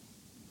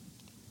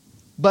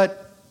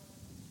 But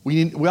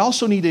we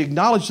also need to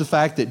acknowledge the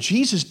fact that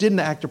Jesus didn't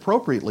act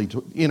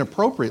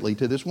inappropriately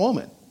to this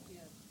woman.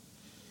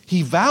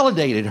 He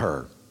validated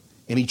her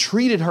and he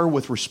treated her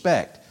with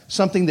respect,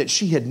 something that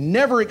she had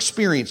never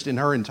experienced in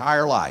her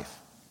entire life.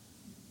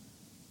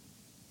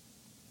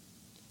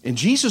 And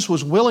Jesus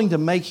was willing to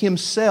make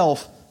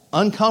himself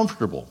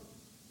uncomfortable,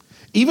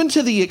 even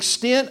to the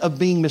extent of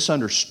being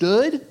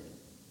misunderstood,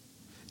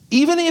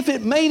 even if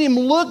it made him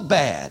look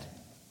bad.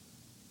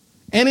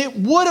 And it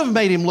would have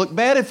made him look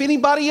bad if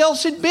anybody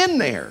else had been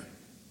there.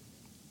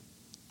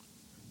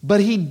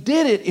 But he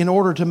did it in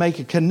order to make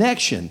a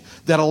connection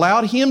that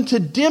allowed him to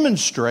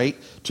demonstrate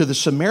to the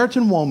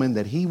Samaritan woman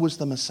that he was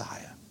the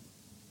Messiah.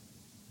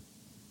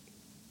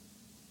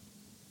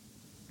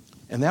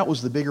 And that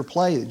was the bigger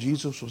play that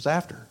Jesus was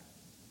after.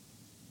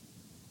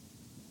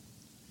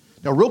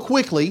 Now, real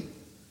quickly,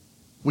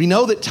 we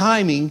know that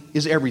timing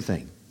is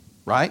everything,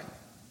 right?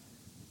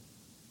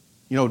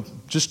 You know,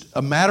 just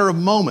a matter of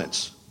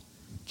moments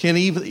can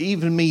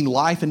even mean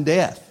life and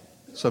death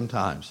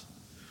sometimes.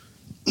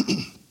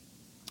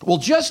 Well,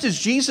 just as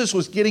Jesus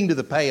was getting to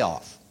the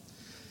payoff,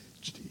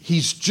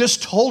 he's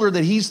just told her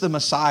that he's the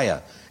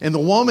Messiah, and the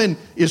woman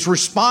is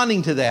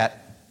responding to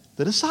that,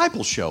 the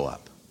disciples show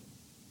up.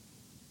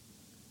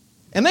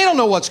 And they don't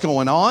know what's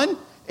going on,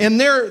 and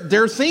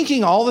they're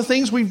thinking all the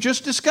things we've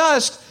just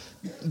discussed,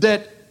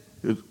 that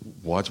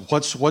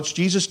what's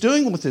Jesus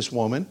doing with this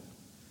woman?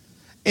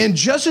 And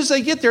just as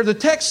they get there, the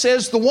text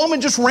says the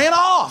woman just ran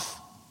off.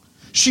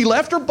 She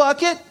left her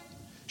bucket,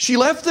 she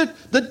left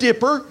the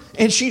dipper,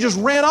 and she just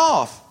ran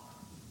off.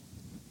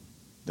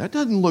 That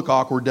doesn't look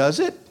awkward, does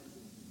it?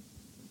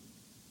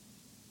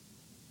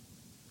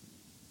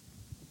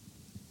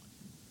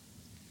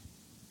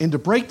 And to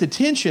break the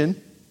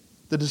tension,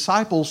 the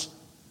disciples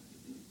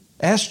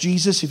asked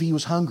Jesus if he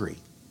was hungry.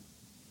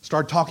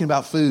 Started talking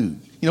about food.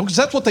 You know, because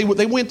that's what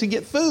they went to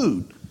get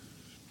food.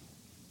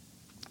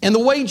 And the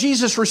way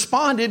Jesus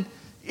responded,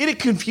 it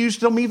confused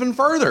them even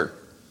further.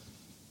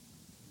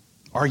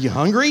 Are you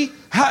hungry?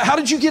 How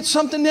did you get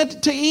something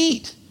to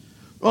eat?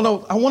 Well,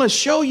 no, I want to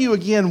show you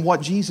again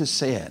what Jesus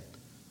said.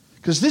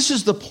 Because this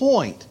is the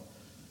point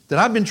that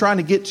I've been trying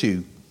to get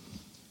to.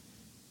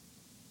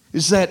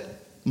 Is that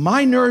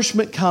my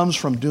nourishment comes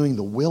from doing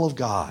the will of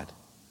God,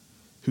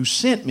 who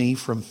sent me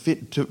from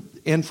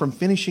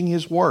finishing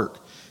his work.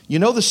 You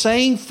know the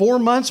saying, 4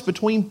 months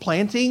between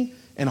planting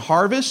and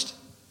harvest?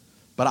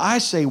 But I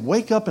say,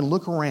 wake up and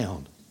look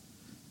around.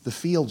 The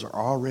fields are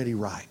already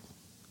ripe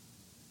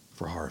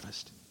for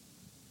harvest.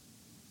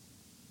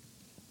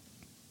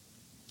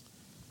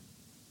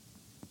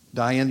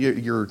 Diane,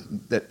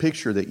 that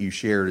picture that you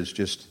shared is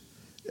just,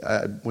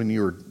 when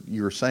you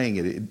were saying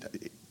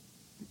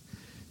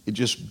it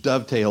just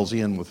dovetails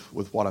in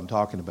with what I'm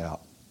talking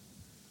about.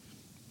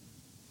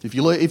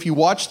 If you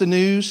watch the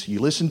news, you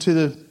listen to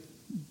the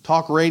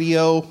talk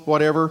radio,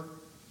 whatever,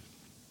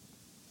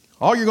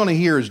 all you're going to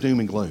hear is doom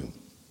and gloom.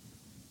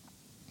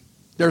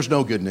 There's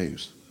no good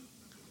news.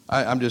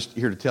 I'm just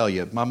here to tell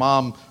you. My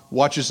mom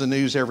watches the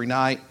news every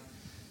night.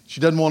 She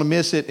doesn't want to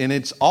miss it, and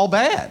it's all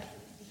bad.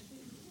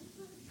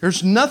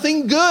 There's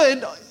nothing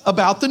good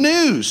about the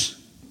news.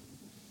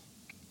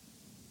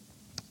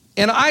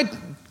 And I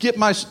get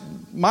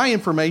my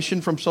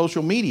information from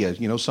social media.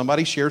 You know,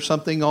 somebody shares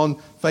something on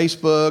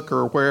Facebook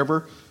or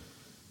wherever.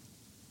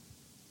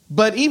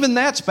 But even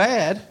that's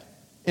bad.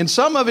 And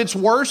some of it's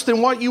worse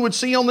than what you would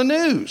see on the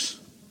news.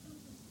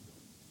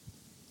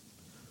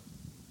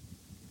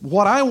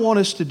 what I want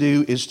us to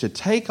do is to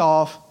take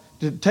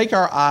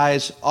our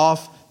eyes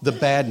off the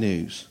bad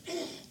news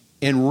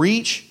and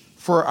reach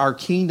for our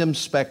kingdom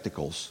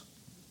spectacles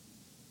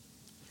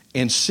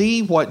and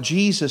see what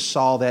Jesus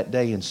saw that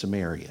day in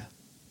Samaria.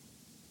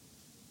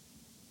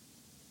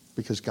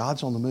 Because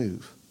God's on the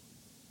move.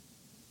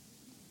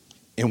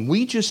 And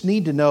we just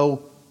need to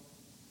know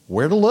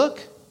where to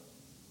look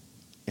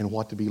and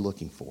what to be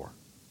looking for.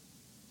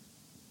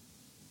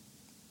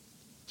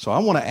 So I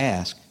want to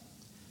ask,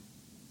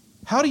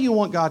 how do you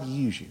want God to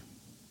use you?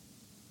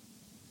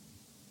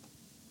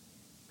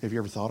 Have you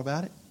ever thought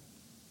about it?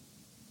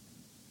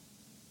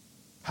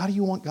 How do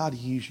you want God to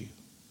use you?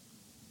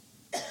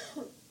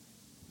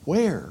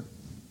 Where?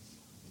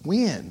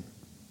 When?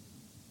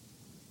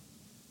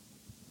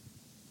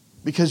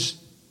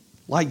 Because,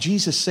 like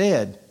Jesus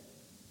said,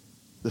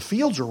 the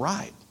fields are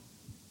ripe.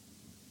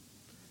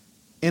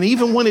 And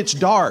even when it's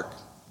dark,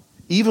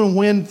 even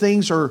when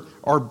things are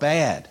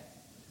bad,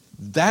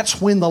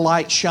 that's when the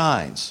light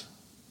shines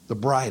the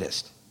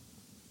brightest.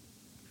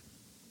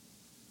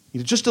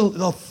 Just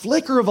a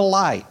flicker of a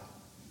light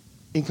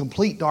in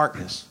complete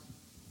darkness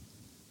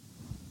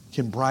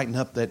can brighten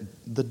up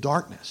the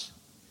darkness.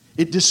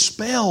 It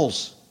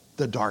dispels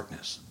the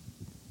darkness.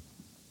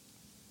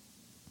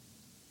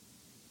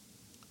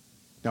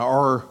 Now,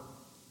 are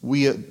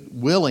we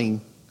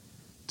willing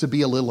to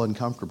be a little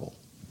uncomfortable?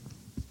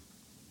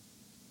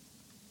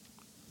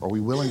 Are we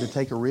willing to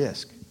take a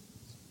risk?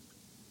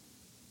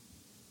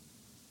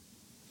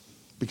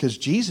 Because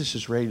Jesus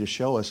is ready to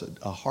show us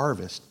a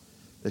harvest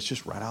that's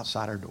just right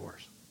outside our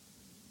doors.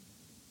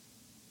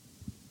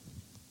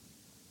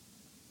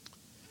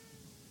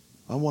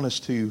 I want us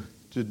to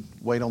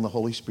wait on the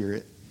Holy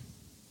Spirit.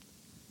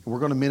 We're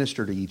going to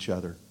minister to each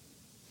other.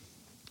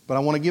 But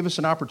I want to give us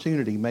an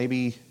opportunity.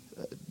 Maybe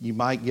you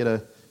might get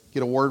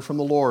a word from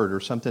the Lord or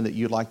something that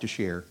you'd like to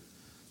share.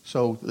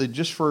 So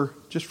just for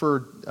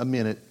a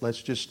minute,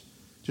 let's just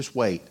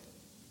wait.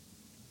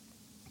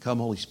 Come,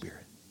 Holy Spirit.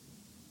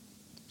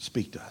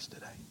 Speak to us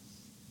today.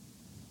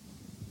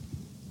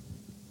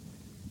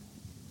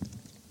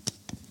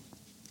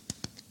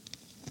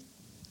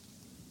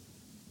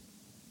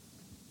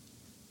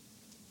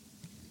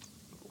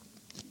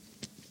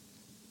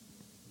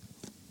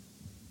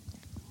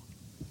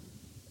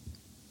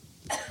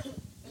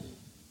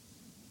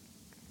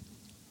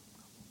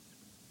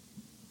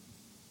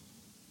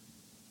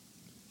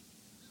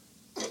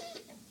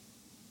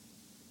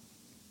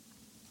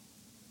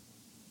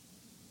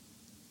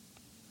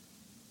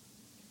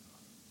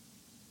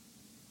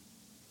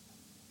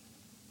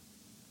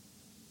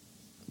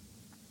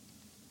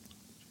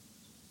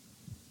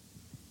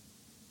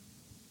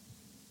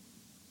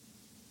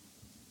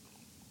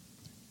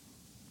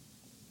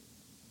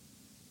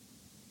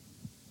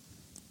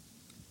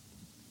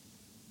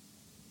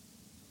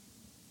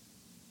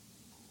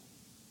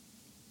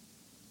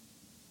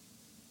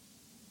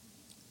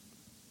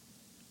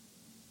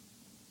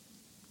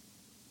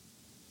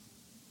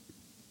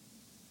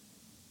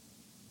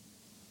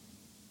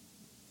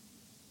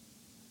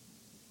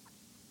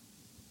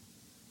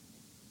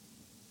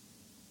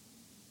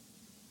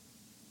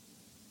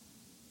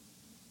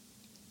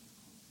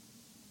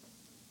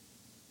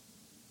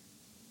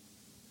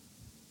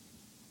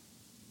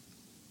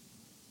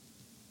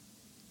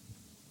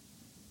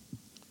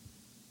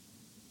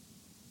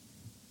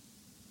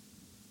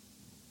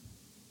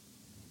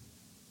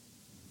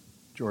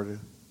 Georgia,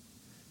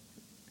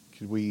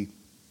 could we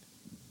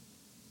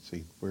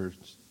see where's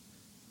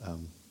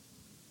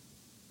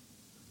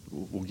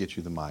we'll get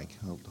you the mic.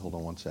 Hold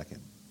on one second.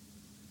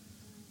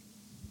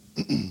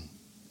 Thank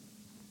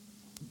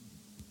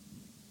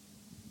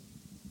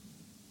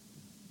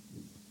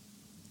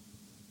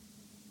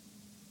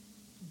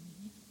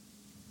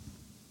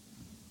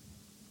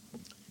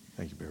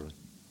you, Beverly.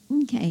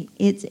 Okay,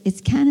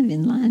 it's kind of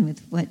in line with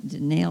what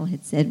Janelle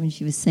had said when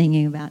she was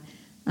singing about,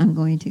 I'm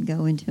going to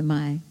go into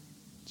my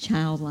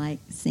childlike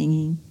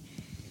singing.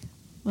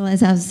 Well,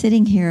 as I was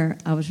sitting here,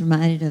 I was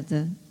reminded of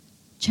the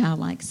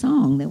childlike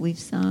song that we've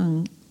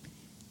sung,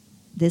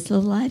 This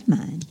Little Light of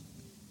Mine,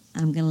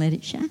 I'm going to let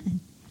it shine.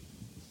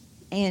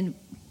 And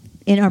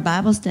in our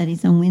Bible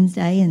studies on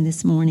Wednesday and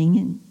this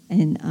morning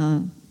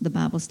and the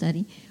Bible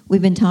study,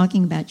 we've been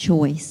talking about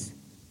choice.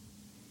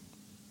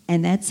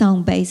 And that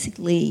song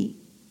basically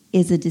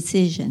is a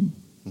decision.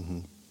 Mm-hmm.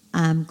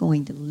 I'm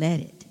going to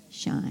let it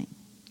shine.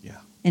 Yeah.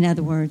 In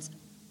other words,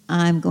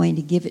 I'm going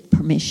to give it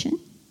permission.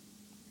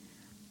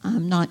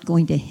 I'm not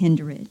going to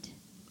hinder it.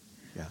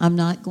 Yeah. I'm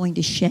not going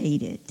to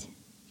shade it.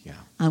 Yeah.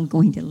 I'm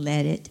going to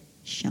let it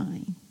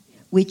shine,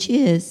 which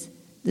is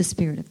the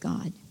Spirit of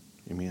God.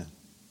 Amen.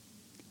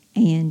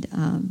 And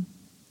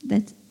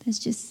that's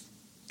just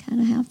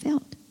kind of how I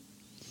felt.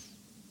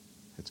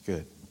 That's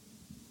good.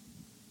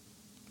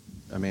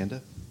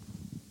 Amanda?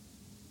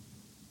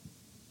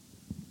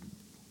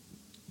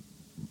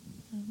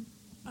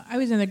 I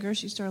was in the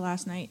grocery store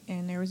last night,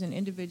 and there was an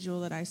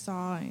individual that I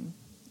saw,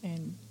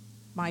 and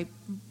my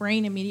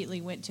brain immediately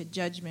went to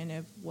judgment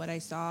of what I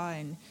saw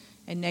and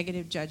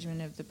negative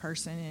judgment of the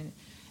person.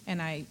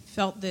 and I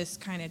felt this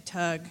kind of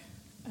tug.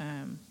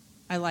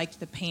 I liked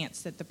the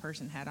pants that the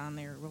person had on.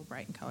 They were real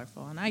bright and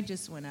colorful. And I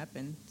just went up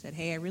and said,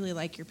 hey, I really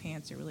like your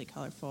pants. They're really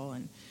colorful.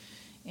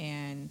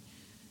 And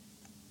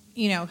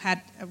you know,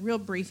 had a real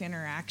brief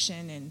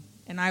interaction.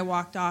 And I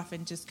walked off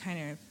and just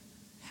kind of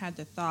had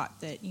the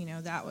thought that, you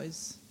know,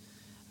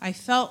 I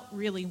felt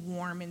really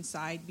warm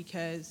inside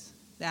because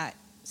that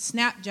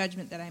snap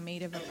judgment that I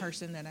made of a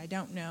person that I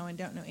don't know and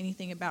don't know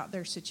anything about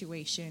their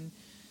situation,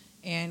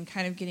 and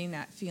kind of getting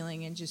that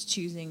feeling and just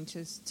choosing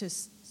to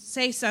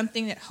say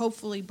something that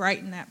hopefully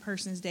brightened that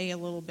person's day a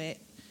little bit,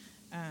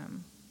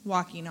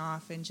 walking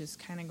off and just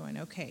kind of going,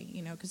 okay,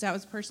 you know, because that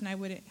was a person I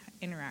wouldn't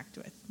interact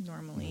with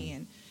normally.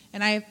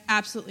 And I have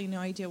absolutely no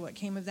idea what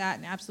came of that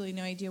and absolutely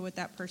no idea what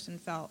that person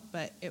felt,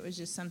 but it was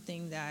just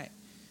something that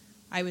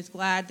I was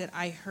glad that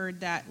I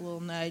heard that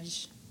little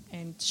nudge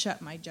and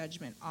shut my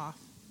judgment off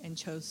and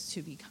chose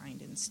to be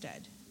kind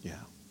instead. Yeah.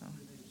 So.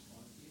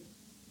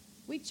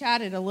 We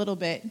chatted a little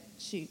bit.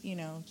 She, you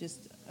know,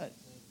 just a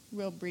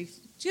real brief,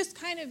 just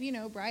kind of, you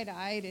know,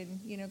 bright-eyed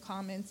and, you know,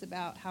 comments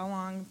about how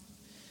long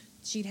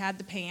she'd had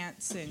the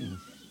pants and,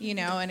 you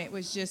know, and it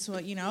was just, well,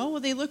 you know,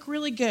 well, they look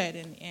really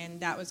good.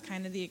 And that was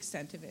kind of the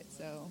extent of it.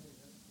 So,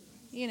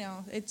 you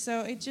know, it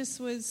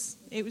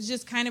was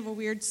just kind of a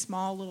weird,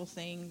 small little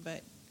thing,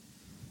 but,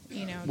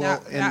 you know,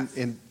 well,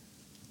 and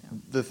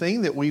the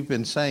thing that we've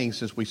been saying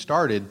since we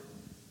started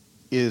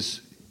is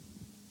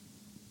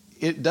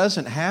it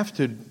doesn't have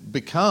to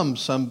become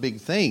some big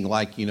thing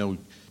like, you know,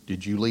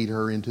 did you lead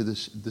her into the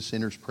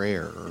sinner's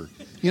prayer? Or,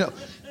 you know,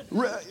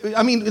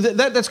 I mean,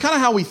 that's kind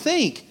of how we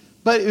think.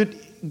 But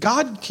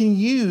God can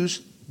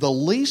use the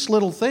least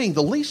little thing,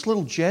 the least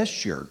little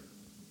gesture.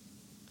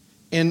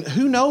 And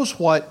who knows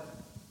what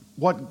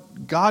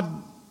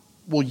God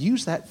will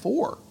use that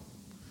for.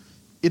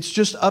 It's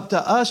just up to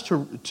us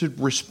to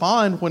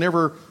respond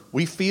whenever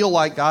we feel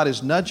like God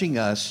is nudging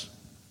us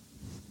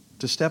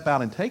to step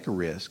out and take a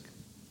risk.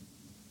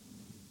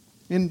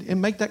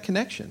 And make that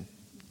connection.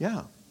 Yeah.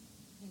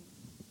 And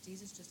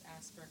Jesus just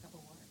asked for a cup of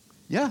water.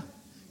 Yeah.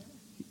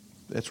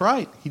 That's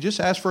right. He just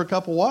asked for a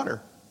cup of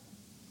water.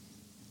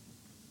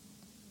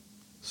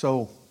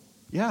 So,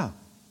 yeah.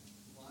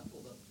 Well, I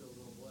pulled up to a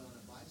little boy on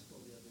a bicycle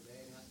the other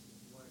day and asked him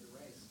if he wanted to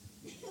race.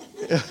 He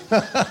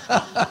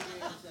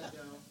said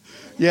no.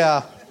 Yeah.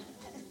 I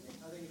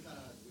think he thought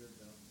I was weird,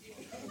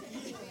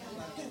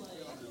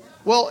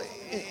 though. Well,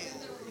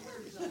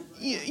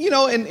 you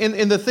know,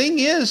 and the thing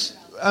is,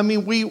 I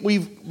mean,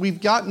 we've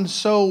gotten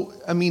so,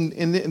 I mean,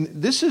 and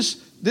this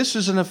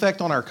is an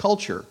effect on our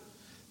culture,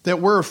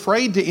 that we're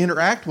afraid to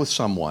interact with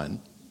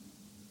someone,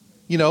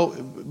 you know,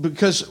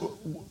 because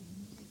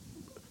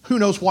who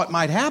knows what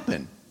might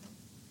happen.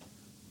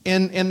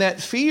 And that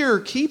fear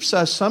keeps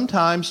us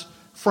sometimes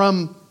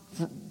from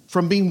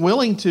being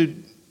willing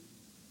to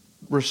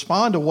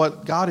respond to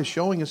what God is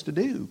showing us to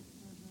do.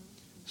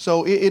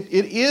 So it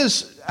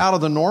is out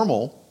of the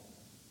normal,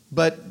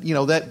 but, you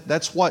know,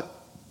 that's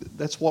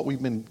what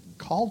we've been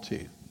called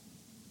to.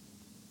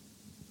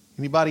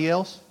 Anybody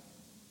else?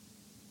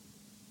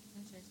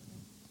 Can I share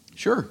something?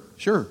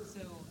 Sure. So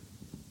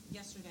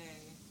yesterday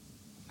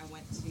I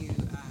went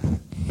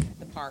to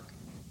the park.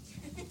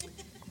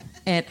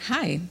 And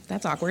hi,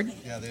 that's awkward.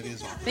 Yeah, that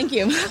is awkward. Thank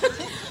you.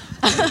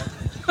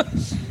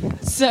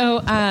 So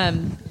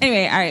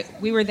anyway,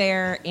 we were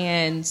there,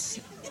 and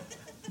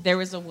there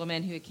was a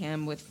woman who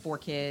came with 4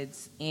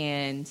 kids,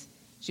 and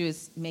she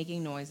was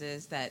making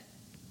noises that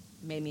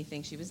made me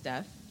think she was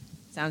deaf.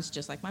 Sounds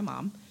just like my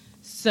mom.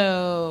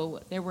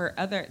 So there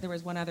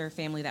was one other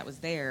family that was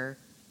there,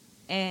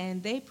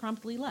 and they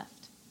promptly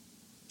left.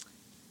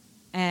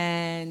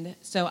 And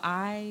so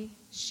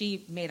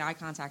she made eye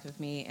contact with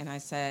me, and I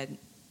said,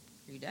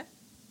 "Are you deaf?"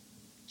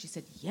 She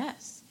said,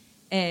 "Yes."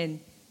 And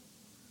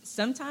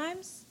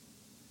sometimes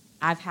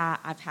I've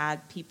had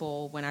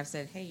people, when I've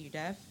said, "Hey, you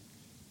deaf?"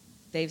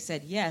 they've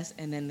said yes,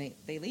 and then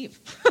they leave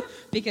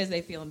because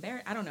they feel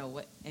embarrassed. I don't know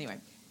what. Anyway,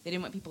 they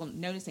didn't want people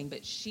noticing,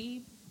 but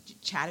she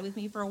chatted with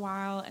me for a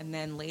while, and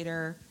then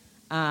later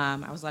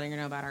I was letting her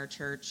know about our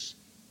church,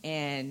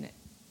 and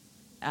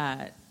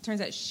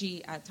turns out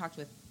I talked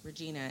with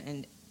Regina,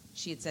 and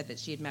she had said that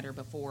she had met her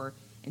before,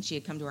 and she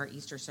had come to our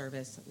Easter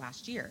service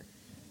last year.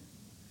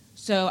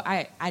 So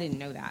I didn't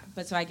know that.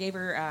 But so I gave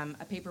her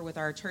a paper with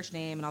our church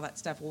name and all that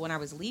stuff. Well, when I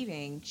was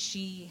leaving,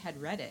 she had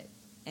read it,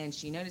 and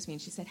she noticed me,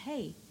 and she said,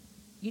 "Hey,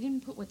 you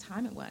didn't put what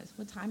time it was.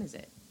 What time is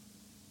it?"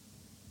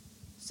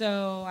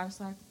 So I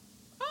was like,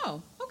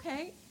 "Oh,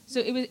 okay." So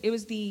it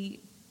was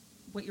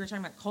what you were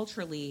talking about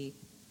culturally,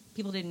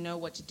 people didn't know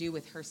what to do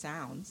with her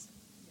sounds,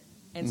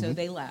 and so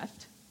they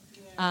left.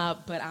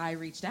 But I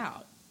reached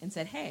out and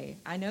said, "Hey,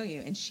 I know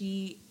you," and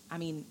she,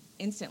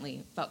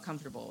 instantly felt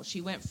comfortable.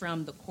 She went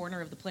from the corner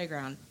of the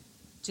playground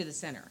to the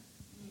center,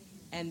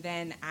 and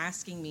then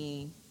asking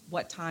me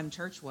what time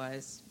church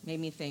was made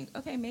me think,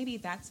 okay, maybe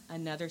that's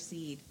another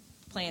seed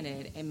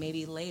planted, and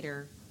maybe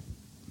later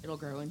it'll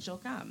grow and she'll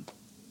come.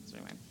 So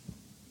anyway.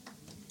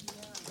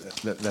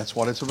 That's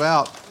what it's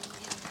about.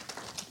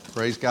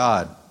 Praise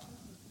God.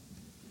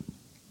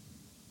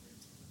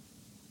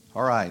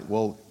 All right.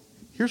 Well,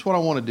 here's what I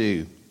want to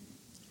do.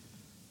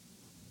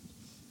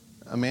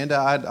 Amanda,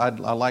 I'd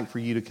like for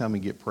you to come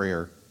and get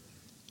prayer.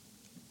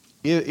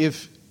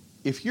 If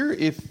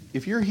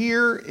you're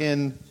here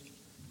and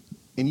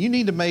you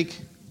need to make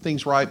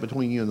things right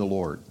between you and the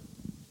Lord,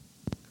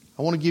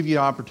 I want to give you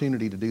an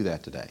opportunity to do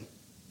that today.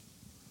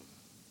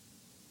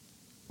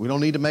 We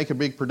don't need to make a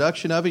big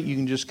production of it. You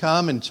can just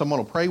come and someone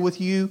will pray with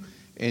you,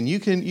 and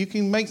you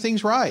can make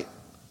things right.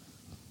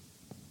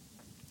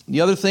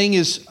 The other thing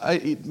is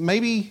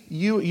maybe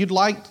you'd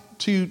like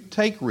to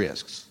take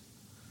risks.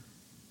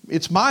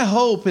 It's my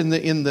hope in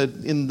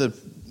the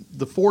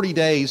 40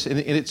 days, and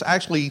it's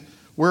actually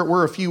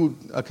we're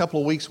a couple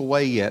of weeks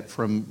away yet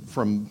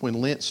from when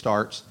Lent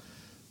starts,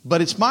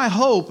 but it's my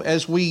hope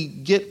as we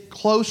get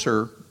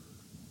closer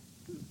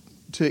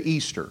to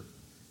Easter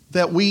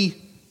that we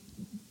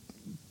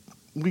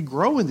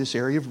grow in this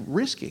area of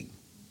risking.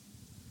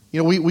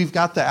 You know, we've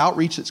got the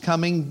outreach that's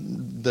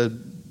coming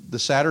the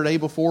Saturday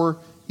before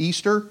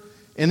Easter,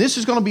 and this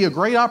is going to be a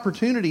great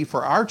opportunity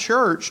for our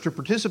church to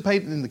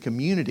participate in the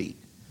community.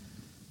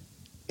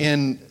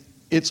 And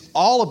it's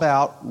all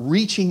about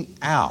reaching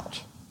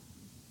out.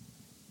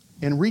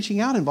 And reaching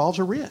out involves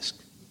a risk.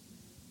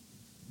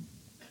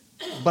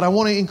 But I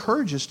want to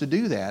encourage us to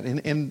do that.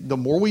 And the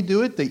more we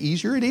do it, the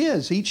easier it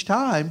is each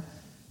time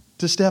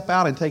to step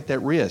out and take that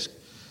risk.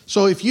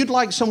 So if you'd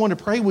like someone to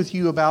pray with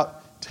you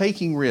about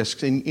taking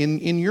risks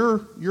in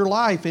your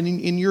life and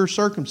in your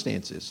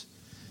circumstances,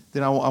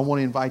 then I want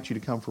to invite you to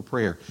come for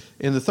prayer.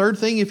 And the third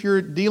thing, if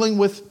you're dealing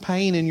with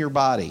pain in your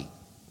body,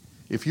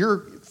 if you're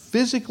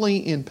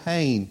physically in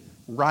pain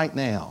right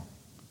now,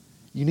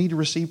 you need to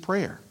receive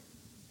prayer.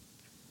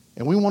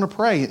 And we want to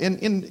pray.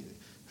 And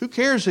who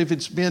cares if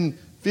it's been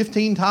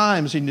 15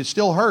 times and it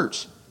still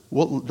hurts?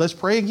 Well, let's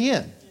pray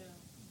again.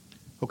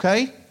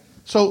 Okay?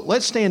 So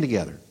let's stand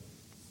together.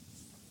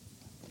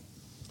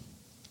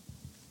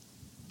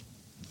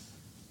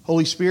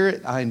 Holy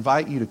Spirit, I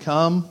invite you to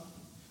come.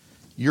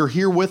 You're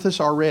here with us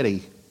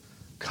already.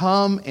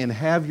 Come and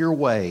have your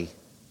way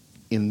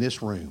in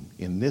this room,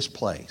 in this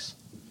place.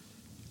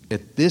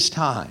 At this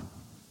time,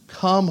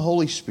 come,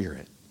 Holy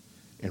Spirit,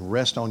 and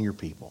rest on your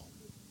people.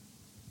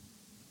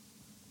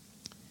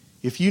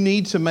 If you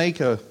need to make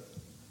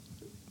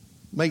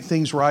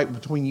things right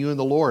between you and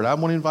the Lord, I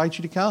want to invite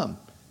you to come.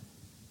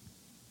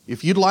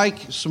 If you'd like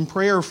some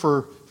prayer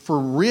for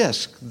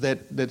risk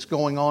that's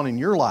going on in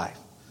your life,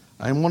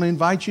 I want to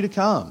invite you to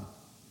come.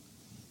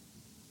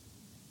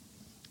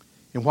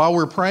 And while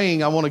we're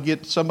praying, I want to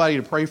get somebody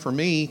to pray for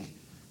me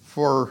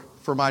for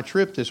my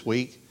trip this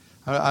week.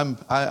 I'm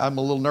a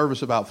little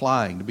nervous about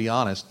flying, to be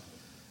honest,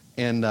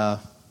 and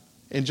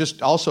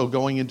just also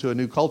going into a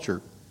new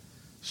culture.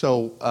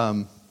 So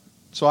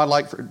I'd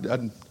like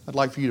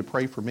for you to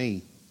pray for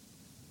me.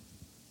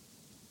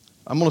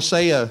 I'm going to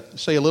say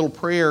a little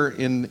prayer,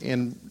 and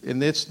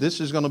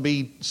this is going to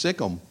be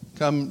Sikkim.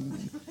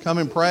 Come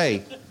and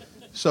pray.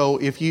 So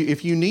if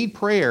you need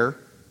prayer,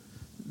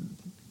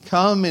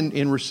 come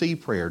and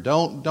receive prayer.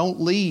 Don't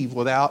leave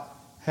without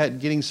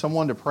getting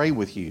someone to pray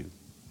with you.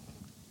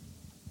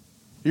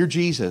 Dear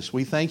Jesus,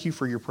 we thank you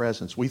for your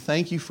presence. We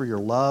thank you for your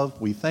love.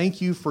 We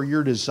thank you for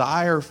your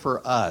desire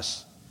for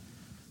us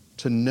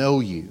to know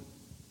you.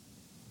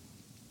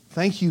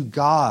 Thank you,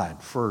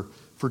 God, for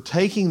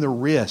taking the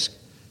risk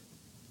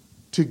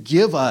to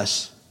give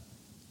us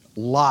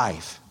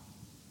life,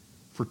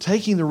 for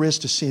taking the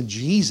risk to send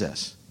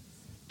Jesus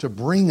to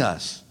bring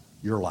us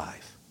your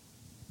life.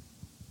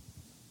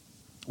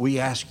 We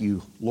ask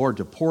you, Lord,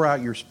 to pour out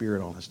your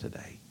Spirit on us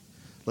today.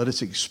 Let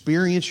us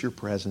experience your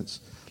presence.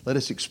 Let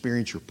us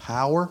experience your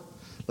power.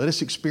 Let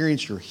us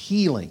experience your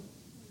healing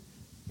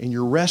and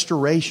your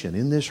restoration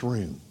in this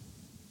room.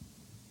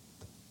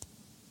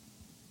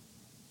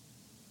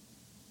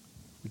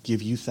 We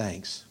give you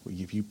thanks. We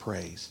give you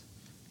praise.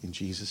 In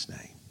Jesus'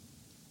 name,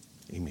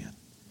 amen.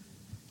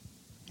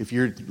 If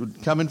you're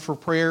coming for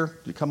prayer,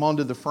 come on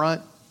to the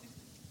front.